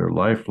deprived of their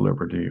life,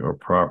 liberty, or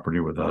property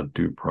without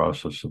due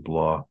process of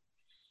law.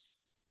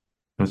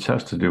 This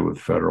has to do with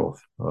federal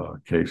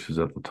cases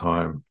at the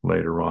time.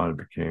 Later on,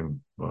 it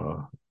became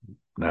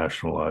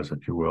nationalized,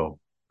 if you will,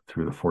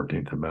 through the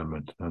 14th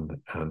Amendment and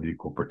the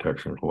equal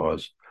protection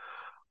clause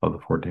of the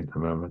 14th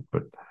Amendment.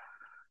 But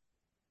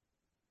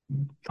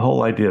the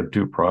whole idea of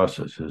due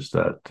process is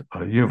that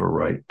you have a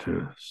right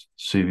to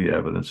see the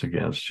evidence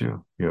against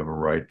you. You have a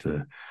right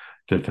to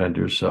defend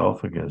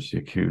yourself against the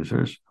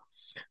accusers,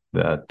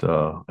 that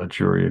a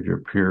jury of your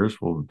peers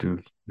will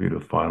be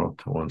the final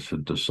ones to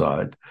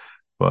decide.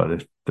 But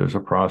if there's a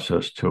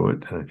process to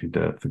it, and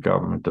if the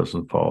government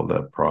doesn't follow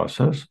that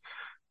process,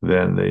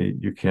 then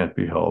you can't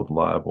be held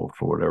liable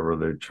for whatever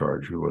they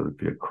charge you, whether it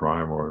be a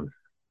crime or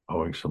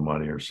owing some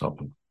money or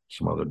something,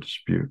 some other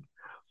dispute.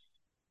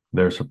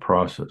 There's a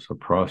process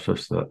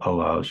that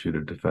allows you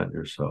to defend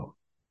yourself.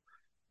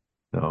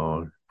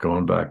 Now,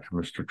 going back to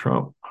Mr.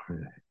 Trump,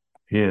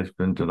 he has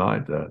been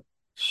denied that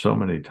so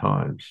many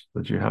times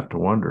that you have to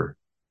wonder,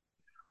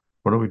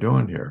 what are we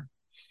doing here?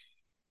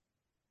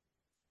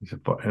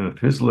 And if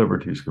his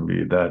liberties can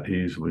be that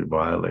easily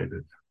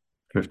violated,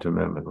 Fifth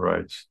Amendment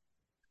rights,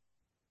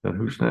 then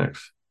who's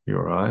next? You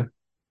or I?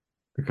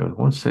 Because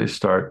once they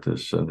start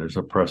this and there's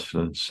a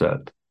precedent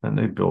set, and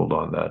they build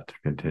on that to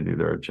continue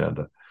their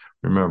agenda.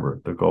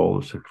 Remember, the goal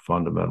is to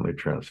fundamentally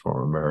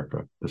transform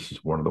America. This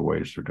is one of the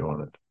ways they're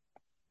doing it.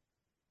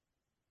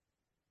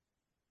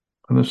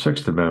 And the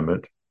Sixth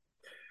Amendment,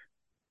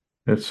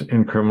 it's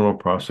in criminal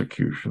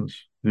prosecutions.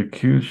 The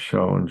accused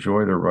shall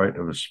enjoy the right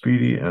of a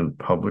speedy and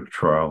public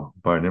trial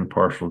by an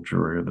impartial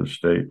jury of the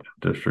state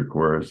district,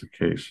 whereas the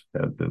case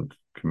had been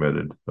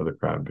committed or the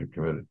crime had been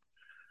committed.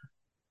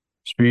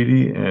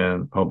 Speedy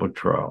and public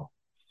trial.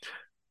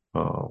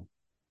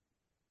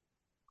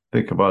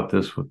 Think about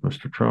this with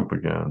Mr. Trump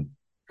again,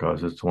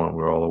 because it's the one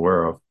we're all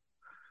aware of.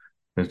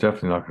 It's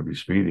definitely not going to be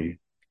speedy.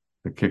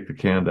 They kick the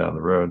can down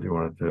the road. They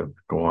want it to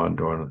go on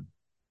during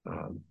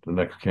the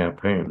next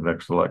campaign, the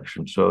next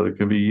election. So it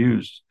can be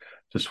used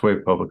to sway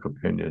public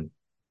opinion,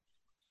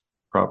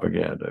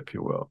 propaganda, if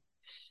you will.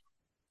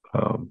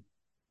 And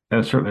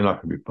it's certainly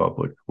not going to be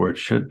public where it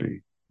should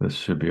be. This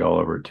should be all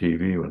over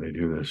TV when they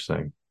do this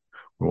thing.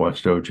 We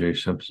watched O.J.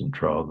 Simpson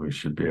trial. We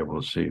should be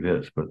able to see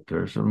this, but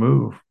there's a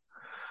move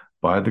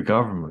by the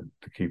government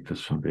to keep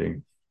this from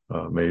being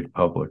made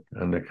public.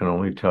 And they can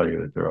only tell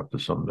you that they're up to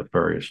some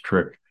nefarious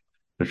trick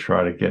to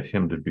try to get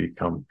him to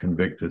become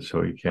convicted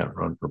so he can't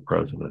run for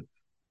president.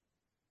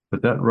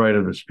 But that right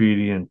of a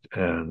speedy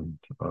and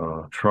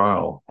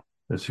trial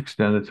is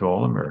extended to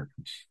all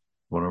Americans,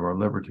 one of our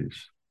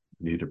liberties.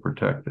 We need to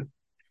protect it,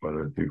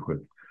 whether it be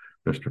with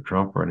Mr.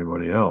 Trump or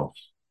anybody else.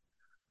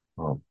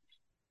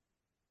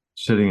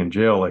 Sitting in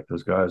jail like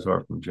those guys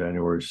are from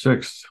January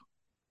 6th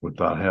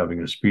without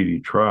having a speedy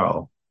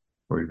trial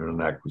or even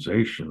an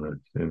accusation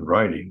in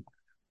writing,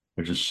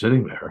 they're just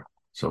sitting there.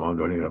 Some of them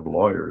don't even have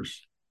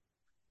lawyers.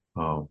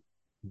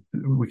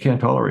 We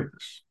can't tolerate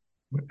this.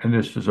 And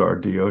this is our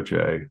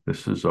DOJ,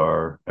 this is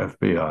our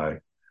FBI,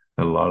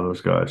 and a lot of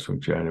those guys from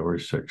January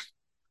 6th.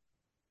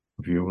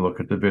 If you look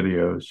at the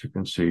videos, you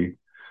can see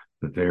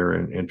that they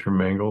are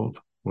intermingled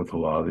with a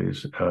lot of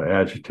these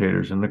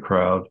agitators in the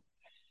crowd.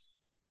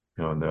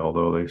 And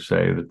although they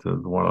say that the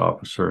one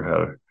officer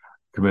had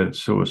committed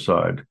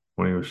suicide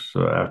when he was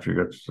after he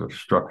got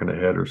struck in the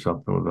head or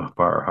something with a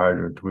fire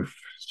hydrant, we've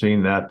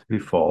seen that to be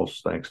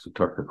false thanks to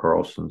Tucker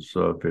Carlson's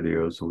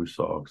videos that we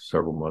saw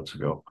several months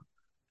ago.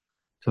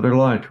 So they're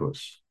lying to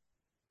us.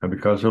 And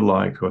because they're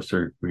lying to us,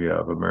 we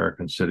have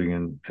Americans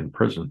sitting in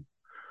prison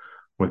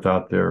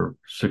without their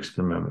Sixth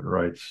Amendment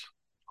rights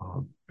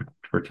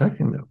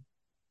protecting them.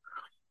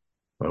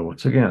 But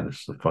once again,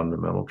 it's the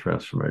fundamental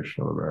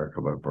transformation of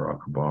America by Barack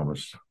Obama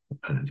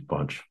and his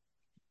bunch.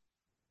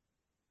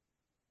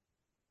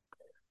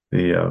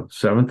 The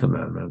Seventh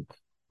Amendment,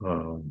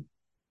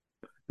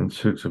 in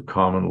suits of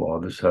common law,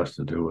 this has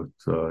to do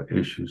with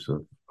issues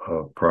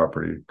of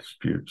property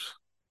disputes.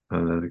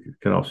 And then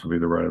it can also be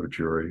the right of a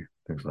jury,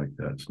 things like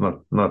that. It's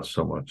not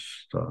so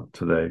much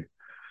today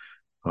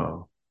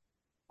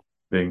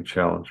being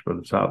challenged, but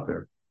it's out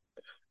there.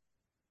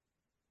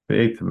 The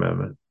Eighth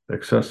Amendment,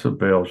 excessive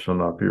bail shall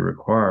not be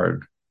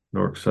required,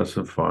 nor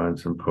excessive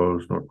fines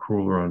imposed, nor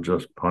cruel or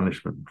unjust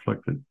punishment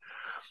inflicted.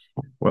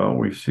 Well,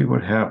 we see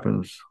what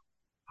happens,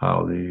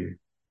 how the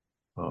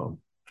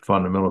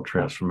fundamental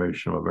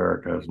transformation of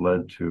America has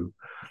led to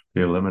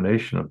the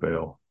elimination of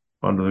bail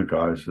under the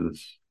guise that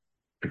it's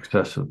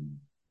excessive.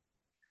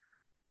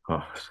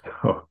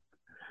 So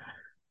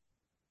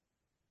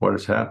what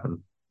has happened?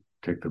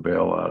 Take the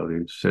bail out of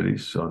these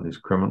cities on these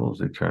criminals,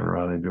 they turn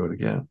around and do it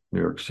again.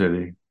 New York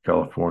City,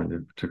 California,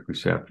 particularly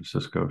San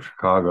Francisco,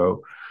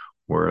 Chicago,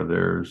 where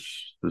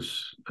there's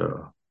this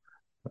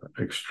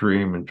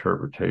extreme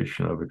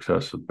interpretation of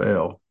excessive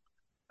bail,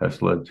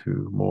 has led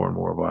to more and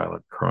more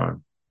violent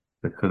crime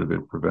that could have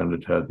been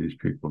prevented had these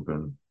people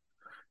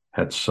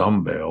had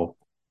some bail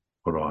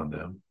put on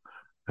them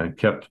and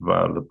kept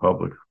out of the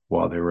public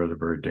while they were at a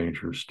very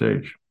dangerous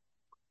stage.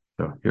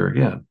 So here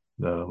again,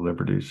 the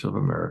liberties of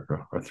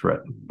America are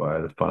threatened by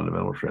the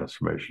fundamental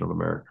transformation of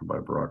America by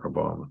Barack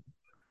Obama.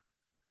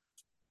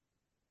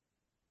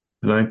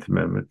 The Ninth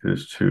Amendment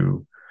is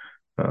to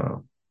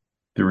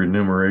the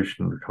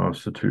remuneration of the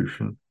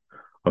Constitution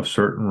of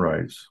certain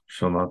rights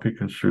shall not be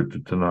construed to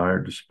deny or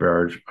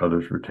disparage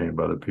others retained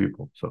by the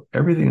people. So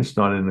everything that's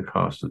not in the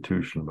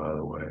Constitution, by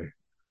the way,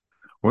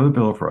 or the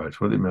Bill of Rights,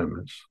 or the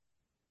amendments,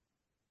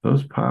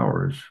 those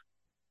powers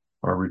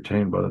are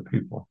retained by the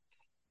people.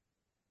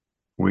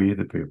 We,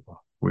 the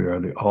people, we are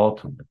the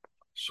ultimate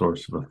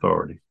source of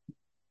authority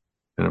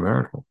in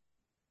America.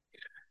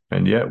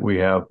 And yet we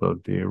have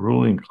the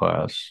ruling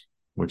class,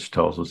 which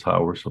tells us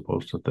how we're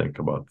supposed to think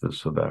about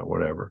this or that,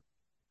 whatever.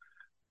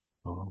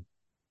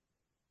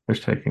 They're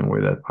taking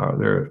away that power.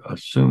 They're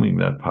assuming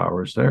that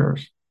power is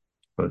theirs,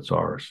 but it's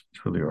ours.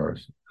 It's really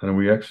ours. And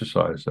we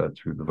exercise that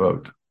through the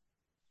vote.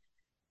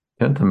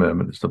 10th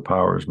Amendment is the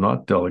power is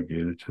not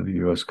delegated to the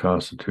U.S.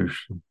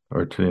 Constitution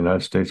or to the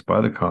United States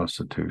by the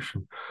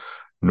Constitution,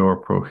 nor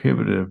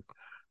prohibited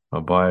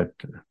by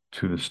it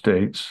to the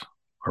states,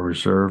 or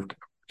reserved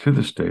to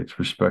the states,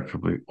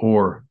 respectively,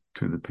 or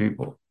to the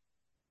people.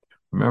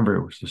 Remember,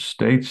 it was the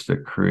states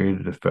that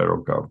created the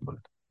federal government.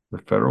 The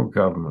federal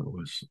government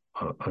was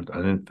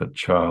an infant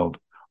child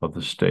of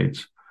the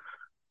states,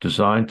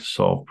 designed to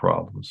solve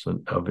problems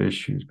of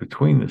issues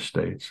between the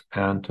states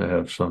and to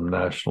have some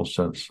national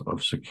sense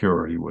of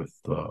security with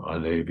a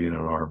navy and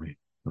an army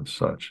and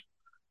such.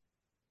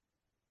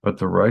 But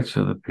the rights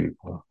of the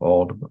people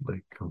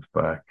ultimately comes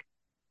back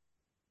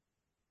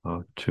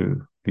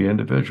to the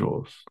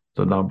individuals,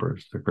 the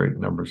numbers, the great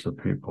numbers of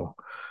people.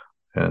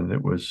 And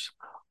it was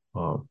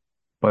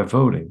by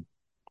voting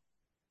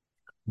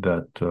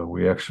that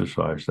we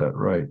exercise that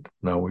right.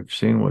 Now, we've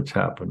seen what's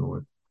happened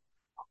with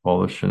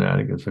all the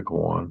shenanigans that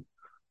go on,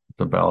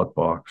 the ballot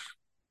box,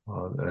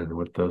 and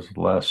with those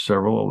last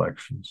several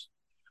elections,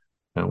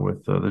 and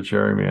with the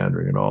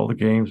gerrymandering and all the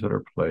games that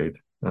are played.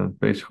 And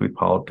basically,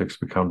 politics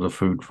becomes a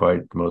food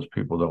fight. Most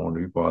people don't want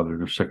to be bothered.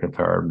 They're sick and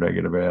tired of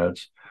negative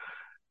ads.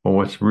 But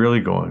what's really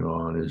going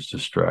on is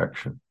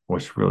distraction.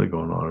 What's really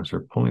going on is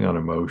they're pulling on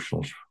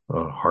emotional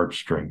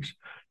heartstrings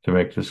to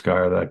make this guy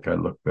or that guy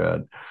look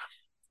bad.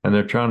 And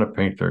they're trying to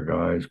paint their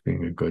guy as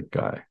being a good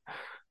guy.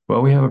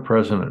 Well, we have a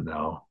president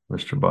now,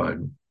 Mr.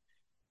 Biden,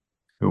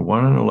 who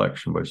won an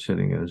election by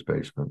sitting in his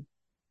basement.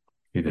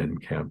 He didn't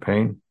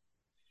campaign.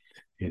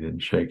 He didn't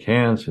shake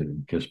hands. He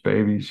didn't kiss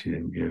babies. He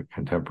didn't give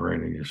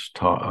contemporaneous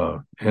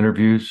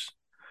interviews.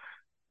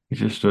 He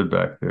just stood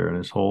back there, and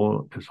his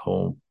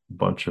whole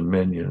bunch of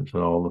minions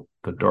and all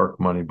the dark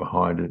money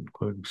behind it,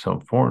 including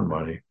some foreign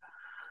money,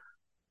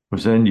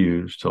 was then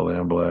used to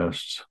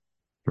lambaste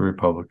the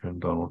Republican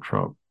Donald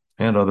Trump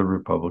and other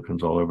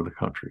Republicans all over the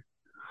country.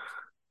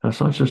 And it's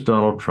not just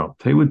Donald Trump.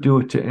 They would do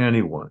it to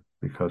anyone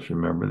because,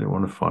 remember, they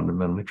want to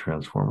fundamentally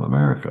transform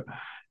America.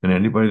 And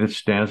anybody that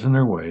stands in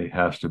their way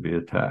has to be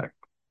attacked.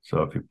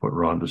 So if you put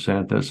Ron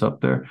DeSantis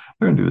up there,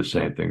 they're going to do the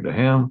same thing to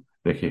him.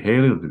 Nikki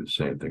Haley will do the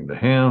same thing to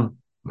him.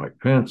 Mike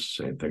Pence,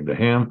 same thing to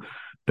him.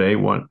 They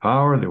want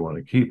power, they want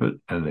to keep it,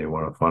 and they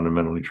want to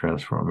fundamentally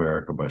transform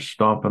America by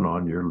stomping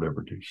on your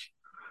liberties,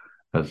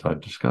 as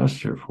I've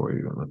discussed here for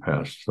you in the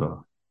past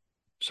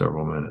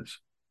several minutes.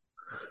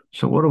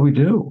 So what do we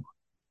do?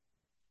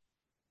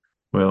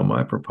 Well,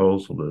 my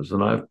proposal is,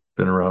 and I've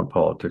been around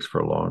politics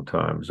for a long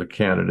time as a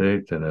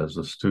candidate and as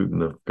a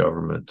student of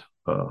government,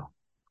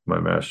 my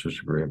master's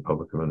degree in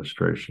public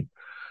administration,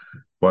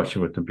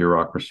 watching what the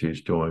bureaucracy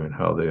is doing and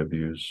how they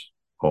abuse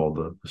all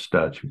the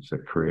statutes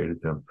that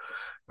created them.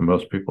 and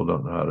most people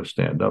don't know how to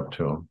stand up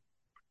to them.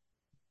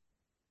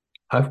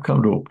 I've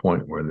come to a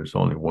point where there's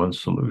only one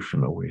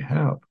solution that we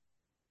have,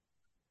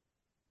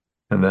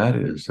 and that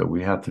is that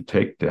we have to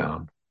take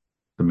down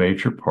the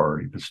major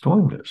party that's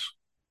doing this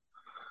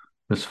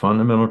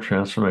fundamental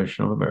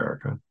transformation of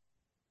America,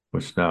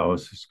 which now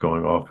is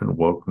going off in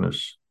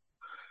wokeness.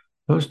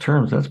 Those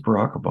terms, that's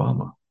Barack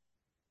Obama.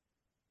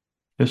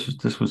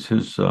 This was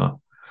his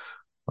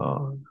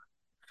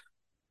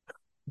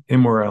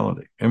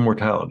immortality,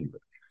 I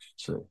should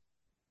say.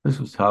 This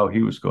was how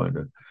he was going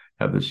to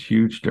have this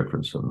huge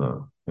difference in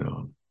the,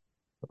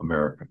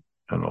 America.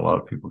 And a lot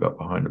of people got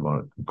behind him on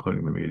it,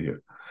 including the media,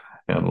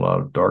 and a lot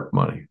of dark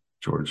money,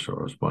 George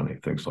Soros money,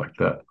 things like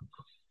that.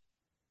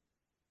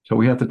 So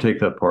we have to take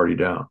that party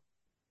down.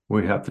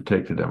 We have to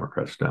take the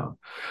Democrats down.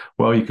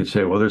 Well, you could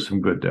say, well, there's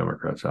some good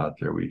Democrats out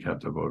there. We have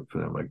to vote for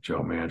them. Like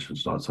Joe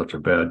Manchin's not such a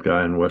bad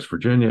guy in West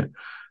Virginia,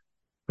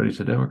 but he's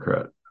a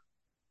Democrat.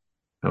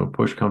 And when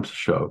push comes to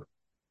shove,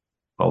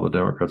 all the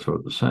Democrats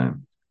vote the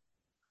same.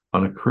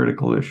 On the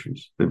critical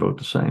issues, they vote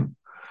the same.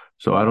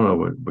 So I don't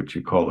know what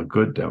you call a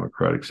good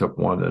Democrat, except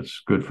one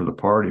that's good for the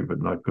party,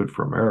 but not good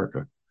for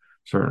America.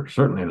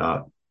 Certainly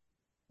not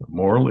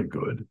morally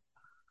good.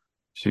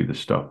 See the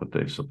stuff that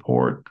they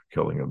support,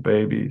 killing of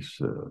babies,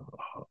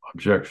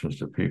 objections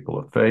to people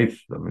of faith.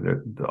 I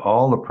mean,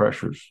 all the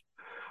pressures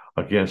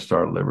against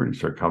our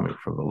liberties are coming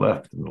from the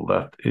left, and the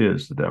left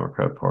is the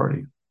Democrat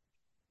Party.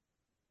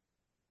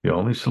 The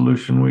only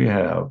solution we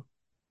have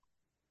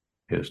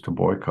is to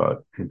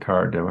boycott the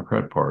entire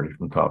Democrat Party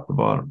from top to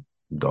bottom,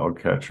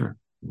 dog catcher,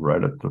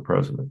 right up to the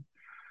president.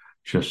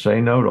 Just say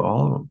no to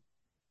all of them.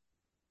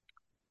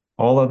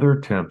 All other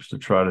attempts to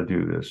try to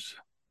do this,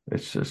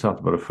 it's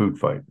nothing but a food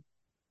fight.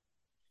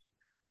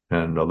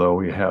 And although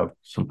we have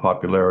some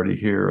popularity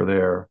here or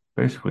there,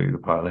 basically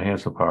the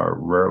hands of power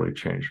rarely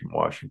change from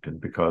Washington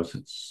because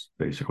it's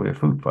basically a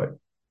food fight.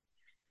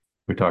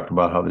 We talked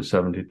about how the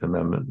 17th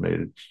Amendment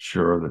made it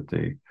sure that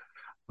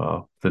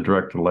the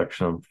direct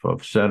election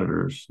of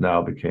senators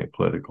now became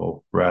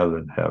political rather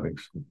than having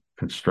some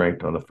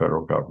constraint on the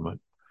federal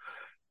government.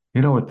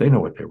 You know what? They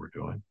know what they were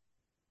doing.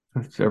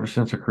 It's ever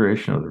since the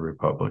creation of the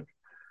Republic,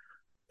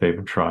 they've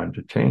been trying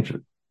to change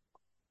it.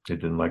 They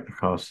didn't like the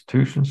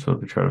Constitution, so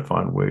they try to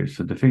find ways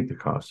to defeat the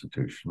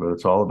Constitution. But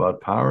it's all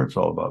about power. It's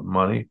all about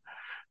money.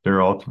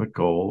 Their ultimate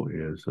goal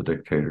is a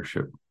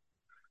dictatorship.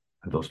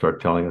 And they'll start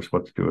telling us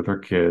what to do with our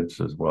kids,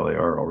 as well they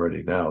are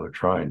already now. They're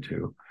trying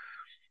to.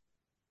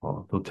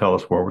 Well, they'll tell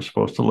us where we're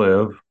supposed to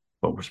live,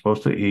 what we're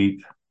supposed to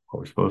eat,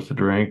 what we're supposed to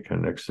drink.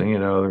 And next thing you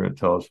know, they're going to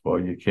tell us, well,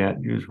 you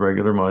can't use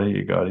regular money.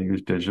 You got to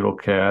use digital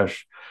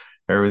cash.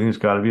 Everything's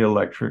got to be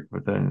electric.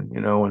 But then,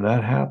 when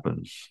that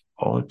happens,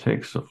 all it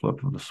takes is a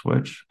flip of the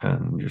switch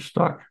and you're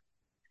stuck.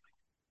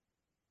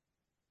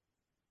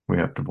 We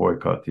have to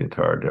boycott the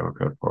entire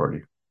Democrat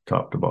Party,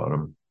 top to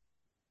bottom.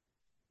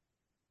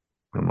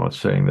 I'm not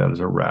saying that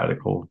as a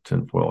radical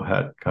tinfoil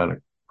hat kind of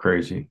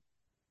crazy.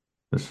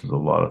 This is a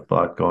lot of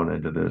thought going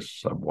into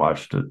this. I've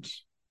watched it.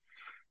 It's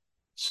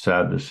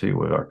sad to see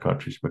what our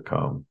country's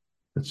become.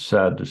 It's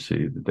sad to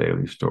see the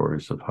daily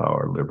stories of how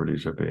our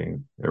liberties are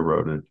being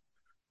eroded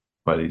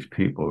by these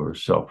people who are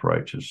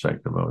self-righteous,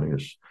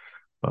 sanctimonious,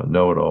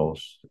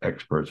 know-it-alls,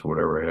 experts,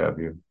 whatever have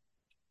you,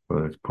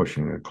 whether it's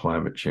pushing a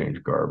climate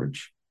change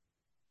garbage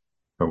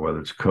or whether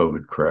it's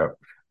COVID crap.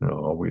 We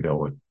know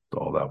what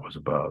all that was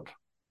about.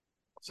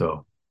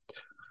 So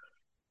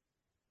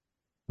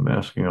I'm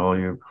asking all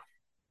you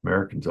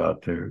Americans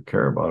out there who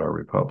care about our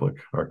republic,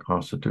 our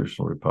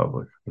constitutional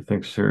republic, to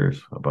think serious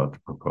about the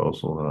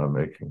proposal that I'm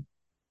making.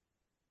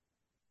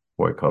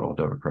 Boycott all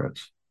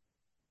Democrats.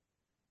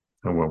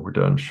 And when we're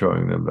done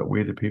showing them that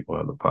we, the people,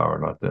 have the power,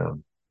 not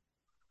them,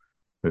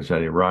 if there's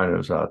any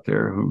rhinos out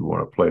there who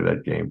want to play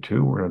that game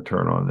too, we're going to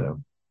turn on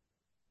them.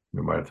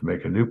 We might have to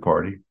make a new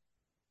party.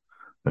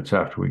 That's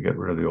after we get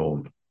rid of the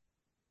old.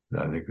 And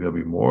I think they'll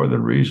be more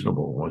than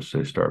reasonable once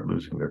they start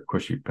losing their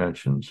cushy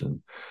pensions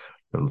and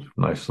those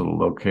nice little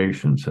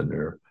locations and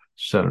their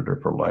senator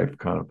for life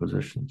kind of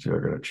positions.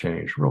 They're going to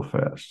change real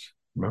fast.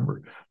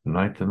 Remember, the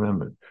Ninth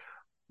Amendment.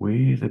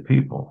 We, the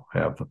people,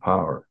 have the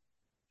power.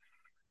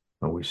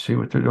 And we see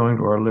what they're doing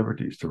to our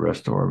liberties, the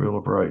rest of our Bill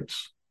of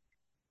Rights.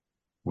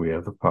 We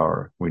have the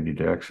power. We need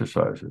to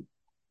exercise it.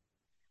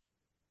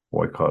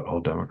 Boycott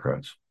all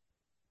Democrats.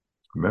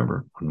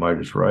 Remember, when might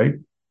is right,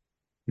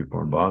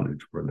 people in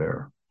bondage, we're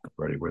there.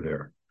 Ready, we're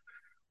there.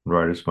 When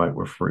right is might,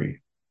 we're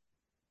free.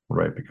 When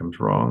right becomes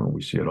wrong, and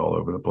we see it all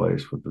over the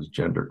place with this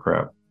gender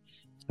crap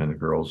and the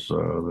girls,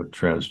 the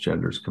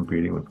transgenders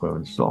competing with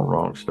women. It's all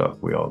wrong stuff.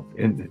 We all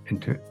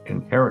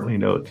inherently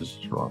know that this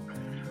is wrong.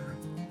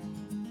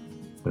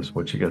 That's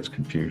what you get is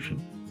confusion.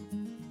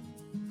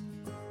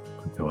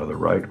 Whether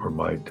right or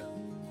might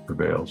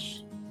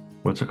prevails,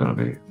 what's it going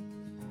to be?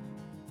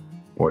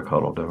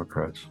 Boycott all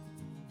Democrats.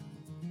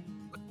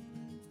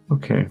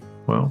 Okay,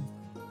 well,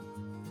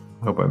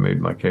 I hope I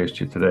made my case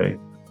to you today.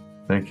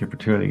 Thank you for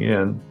tuning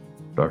in.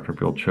 Dr.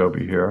 Bill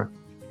Choby here.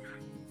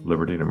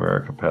 Liberty in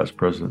America, Past,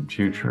 Present, and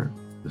Future.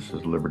 This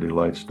is Liberty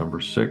Lights number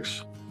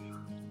 6.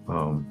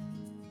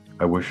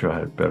 I wish I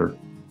had better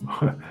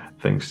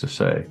things to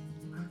say,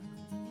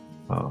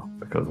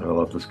 because I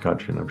love this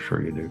country, and I'm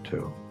sure you do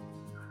too.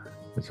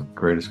 It's the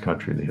greatest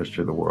country in the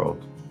history of the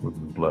world. We've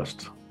been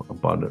blessed,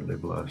 abundantly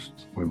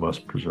blessed. We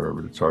must preserve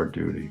it. It's our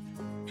duty.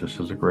 Just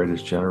as the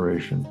greatest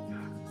generation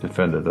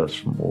defended us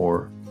from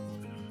war,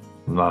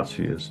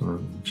 Nazism,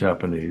 and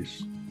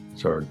Japanese,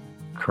 it's our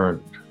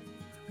current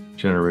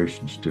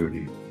generation's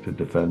duty to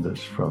defend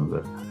us from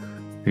the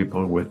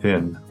people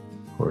within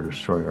who are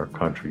destroying our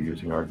country,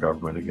 using our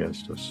government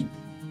against us.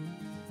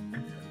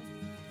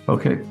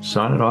 Okay,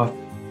 sign it off.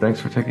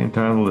 Thanks for taking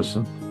time to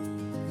listen.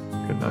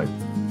 Good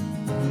night.